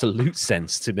absolute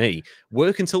sense to me.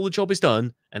 Work until the job is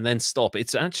done and then stop.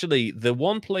 It's actually the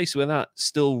one place where that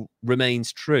still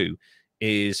remains true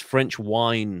is French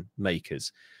wine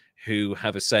makers, who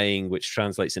have a saying which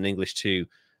translates in English to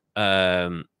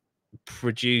um,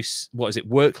 produce, what is it?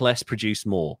 Work less, produce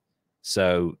more.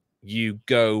 So you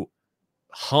go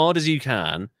hard as you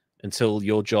can until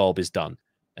your job is done,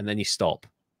 and then you stop.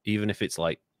 Even if it's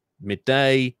like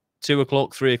midday, 2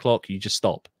 o'clock, 3 o'clock, you just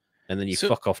stop, and then you So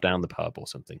fuck off down the pub or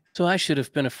something. so I should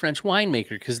have been a French winemaker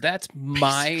because that's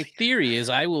my Basically, theory is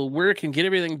I will work and get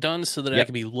everything done so that I yep,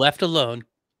 can be left alone.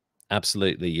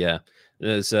 absolutely, yeah.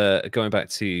 There's going back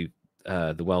to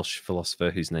the Welsh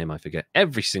philosopher whose name I forget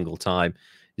every single time,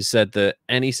 who said that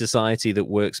any society that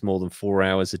works more than 4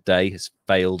 hours a day has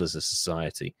failed as a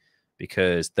society,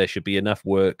 because there should be enough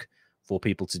work for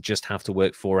people to just have to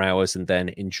work 4 hours and then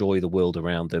enjoy the world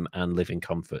around them and live in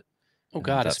comfort. Oh And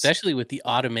god, that's, especially with the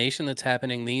automation that's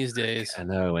happening these days. I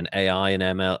know, and AI and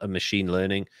ML and machine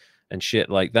learning and shit,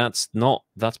 like that's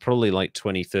probably like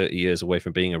 20, 30 years away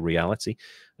from being a reality.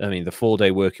 I mean, the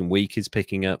 4-day working week is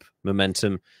picking up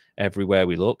momentum everywhere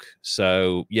we look.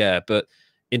 So yeah, but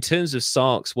in terms of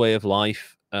Sark's way of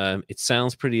life, it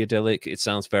sounds pretty idyllic. It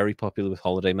sounds very popular with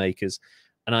holiday makers.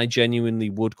 And I genuinely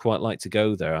would quite like to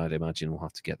go there. I'd imagine we'll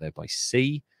have to get there by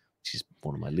sea, which is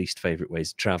one of my least favorite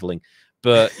ways of traveling.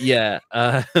 But yeah,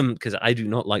 because I do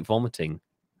not like vomiting,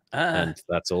 Ah. and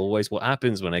that's always what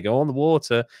happens when I go on the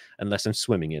water, unless I'm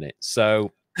swimming in it.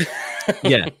 So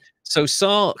yeah, so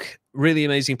Sark, really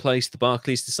amazing place. The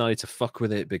Barclays decided to fuck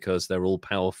with it because they're all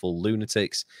powerful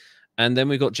lunatics. And then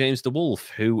we've got James DeWolf,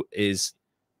 who is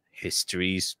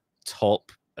history's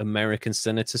top American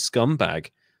senator scumbag,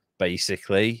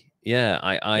 basically. Yeah,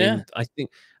 Yeah. I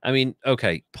think, I mean,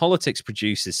 okay, politics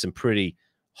produces some pretty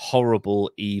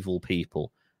horrible, evil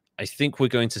people. I think we're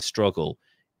going to struggle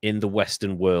in the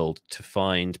Western world to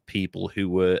find people who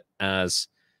were as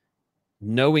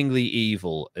knowingly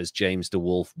evil as James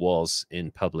DeWolf was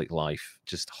in public life,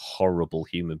 just horrible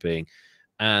human being,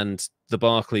 and the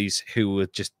Barclays, who were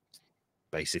just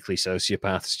basically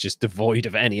sociopaths, just devoid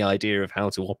of any idea of how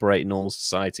to operate in normal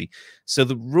society. So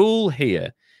the rule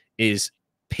here is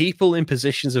people in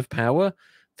positions of power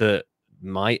that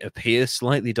might appear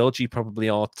slightly dodgy probably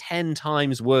are 10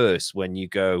 times worse when you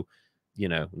go, you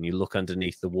know, when you look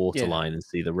underneath the waterline and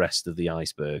see the rest of the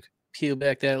iceberg. Peel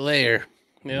back that layer.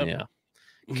 Yep. Yeah.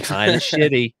 Kind of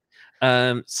shitty.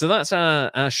 So that's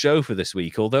our show for this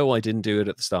week. Although I didn't do it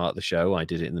at the start of the show, I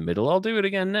did it in the middle. I'll do it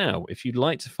again now. If you'd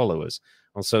like to follow us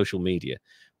on social media,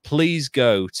 please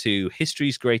go to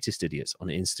History's Greatest Idiots on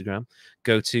Instagram.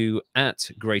 Go to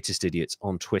 @GreatestIdiots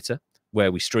on Twitter,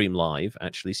 where we stream live,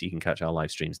 actually, so you can catch our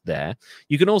live streams there.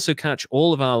 You can also catch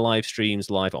all of our live streams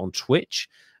live on Twitch,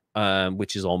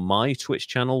 which is on my Twitch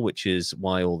channel, which is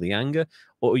Why All the Anger.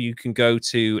 Or you can go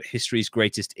to History's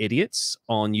Greatest Idiots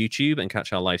on YouTube and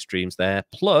catch our live streams there.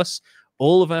 Plus,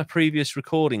 all of our previous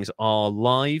recordings are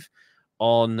live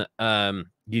on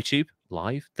YouTube.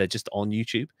 Live. They're just on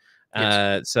YouTube.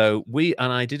 Yes. So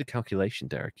I did a calculation,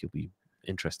 Derek. You'll be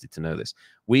interested to know this.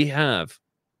 We have,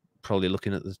 probably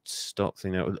looking at the stock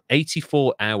thing now,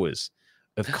 84 hours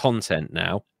of content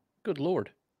now. Good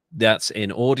Lord. That's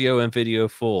in audio and video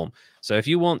form. So if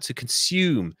you want to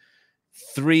consume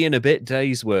 3 and a bit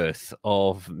days worth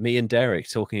of me and Derek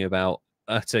talking about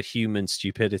utter human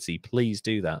stupidity, please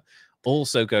do that.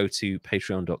 Also go to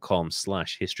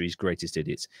patreon.com/History's Greatest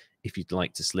Idiots if you'd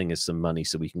like to sling us some money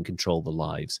so we can control the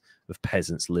lives of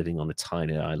peasants living on a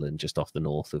tiny island just off the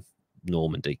north of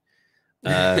Normandy.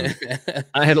 I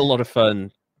had a lot of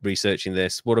fun researching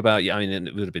this. What about you? I mean,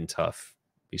 it would have been tough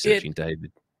researching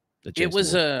David. It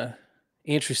was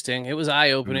interesting. It was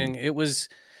eye-opening. It was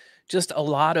just a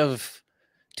lot of,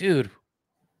 dude,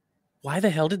 why the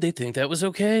hell did they think that was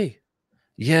okay?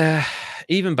 Yeah,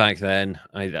 even back then,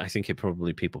 I think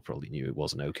people probably knew it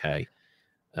wasn't okay.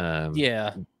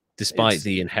 Yeah. Despite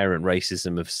the inherent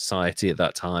racism of society at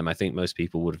that time, I think most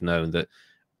people would have known that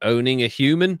owning a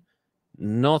human,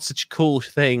 not such a cool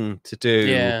thing to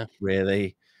do,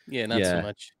 really. Yeah, not so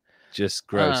much. Just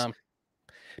gross.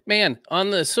 Man,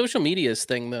 on the social medias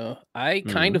thing, though, I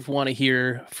kind of want to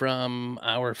hear from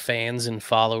our fans and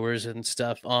followers and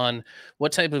stuff on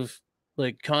what type of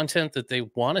content that they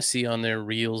want to see on their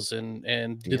reels, and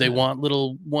do they want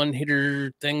little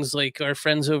one-hitter things like our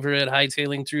friends over at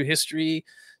Hightailing Through History?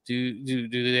 Do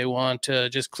they want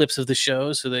just clips of the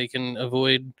show so they can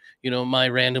avoid, my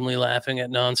randomly laughing at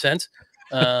nonsense?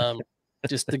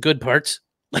 Just the good parts.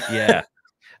 Yeah.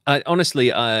 Honestly,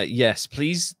 yes,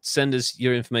 please send us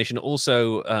your information.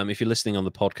 Also, if you're listening on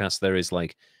the podcast,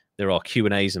 there are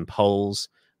Q&As and polls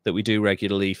that we do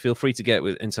regularly. Feel free to get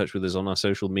in touch with us on our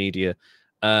social media.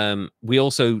 We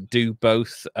also do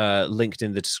both, linked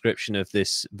in the description of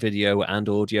this video and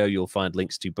audio. You'll find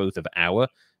links to both of our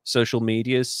social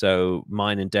medias. So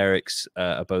mine and Derek's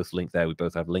are both linked there. We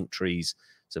both have link trees.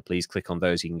 So please click on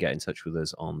those. You can get in touch with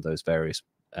us on those various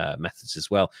methods as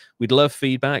well. We'd love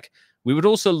feedback. We would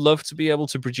also love to be able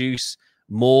to produce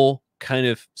more kind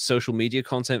of social media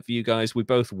content for you guys. We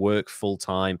both work full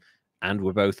time and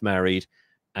we're both married,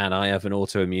 and I have an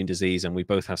autoimmune disease and we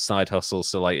both have side hustles.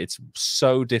 So it's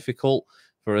so difficult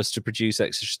for us to produce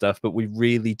extra stuff, but we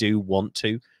really do want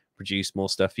to produce more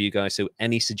stuff for you guys. So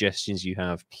any suggestions you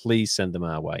have, please send them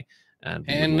our way. And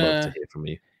we would love to hear from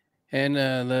you. And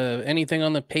anything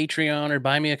on the Patreon or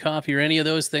Buy Me a Coffee or any of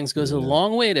those things goes a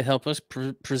long way to help us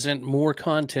present more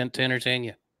content to entertain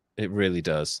you. It really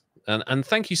does. And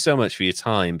thank you so much for your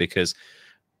time, because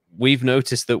we've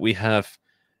noticed that we have,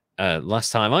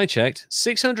 last time I checked,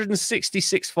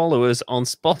 666 followers on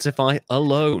Spotify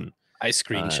alone. I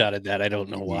screenshotted that. I don't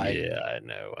know why. Yeah, I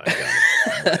know.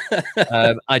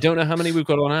 I don't know how many we've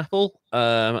got on Apple.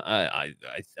 I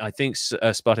think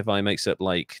Spotify makes up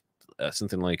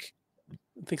something like,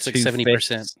 I think it's like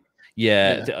 70%.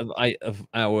 Yeah, of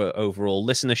our overall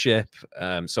listenership.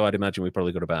 So I'd imagine we've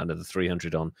probably got about another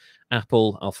 300 on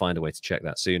Apple. I'll find a way to check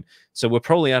that soon. So we're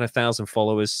probably at 1,000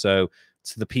 followers. So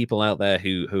to the people out there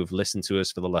who've listened to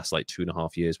us for the last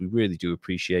 2.5 years, we really do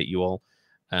appreciate you all.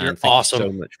 And You're thank awesome.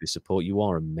 you so much for your support. You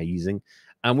are amazing.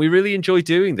 And we really enjoy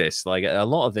doing this. A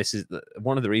lot of this is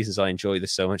one of the reasons I enjoy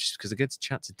this so much, is because I get to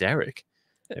chat to Derek.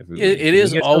 It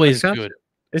is always good.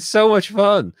 It's so much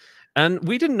fun. And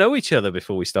we didn't know each other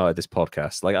before we started this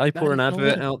podcast. I put an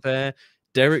advert out there.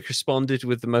 Derek responded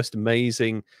with the most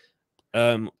amazing,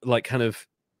 or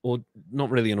not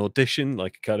really an audition,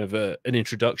 kind of an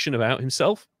introduction about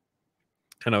himself.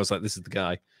 And I was like, this is the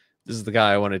guy. This is the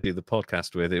guy I want to do the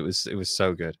podcast with. It was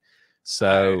so good.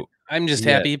 So I'm just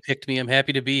happy you picked me. I'm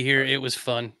happy to be here. It was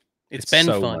fun. It's been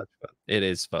so fun. Much fun. It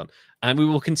is fun. And we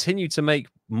will continue to make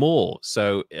more.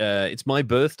 So it's my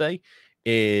birthday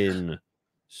in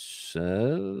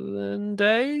 7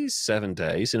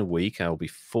 days. In a week, I will be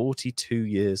 42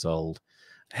 years old.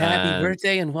 Happy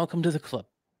birthday and welcome to the club.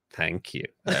 Thank you.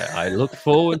 I look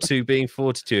forward to being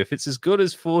 42. If it's as good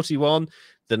as 41,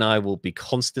 then I will be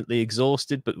constantly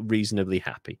exhausted, but reasonably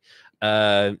happy.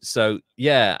 So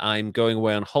yeah, I'm going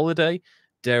away on holiday.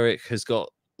 Derek has got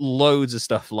loads of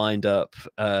stuff lined up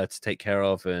to take care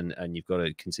of, and you've got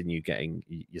to continue getting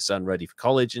your son ready for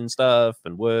college and stuff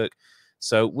and work.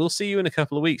 So we'll see you in a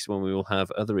couple of weeks when we will have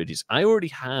other idiots. I already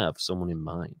have someone in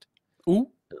mind. Ooh.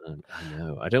 I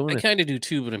know. I don't want to. I kind of do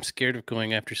too, but I'm scared of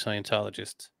going after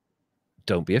Scientologists.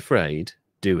 Don't be afraid.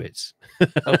 Do it.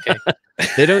 Okay.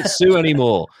 They don't sue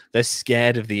anymore. They're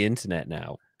scared of the internet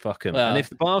now. Fuck them. And if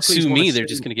the Barclays sue me, they're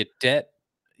just going to get debt.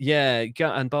 Yeah,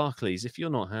 and Barclays, if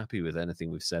you're not happy with anything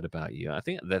we've said about you, I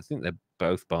think they're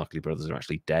both Barclay brothers are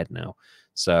actually dead now.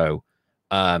 So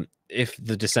if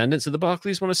the descendants of the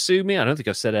Barclays want to sue me, I don't think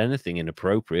I've said anything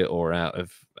inappropriate or out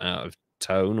of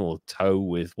tone or toe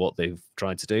with what they've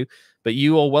tried to do. But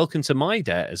you are welcome to my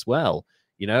debt as well.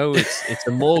 You know, it's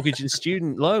a mortgage and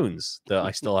student loans that I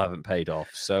still haven't paid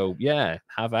off. So yeah,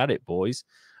 have at it, boys.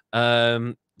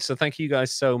 So thank you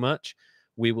guys so much.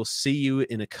 We will see you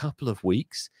in a couple of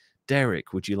weeks.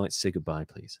 Derek, would you like to say goodbye,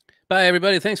 please? Bye,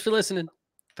 everybody. Thanks for listening.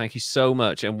 Thank you so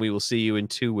much. And we will see you in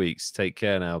 2 weeks. Take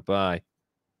care now. Bye.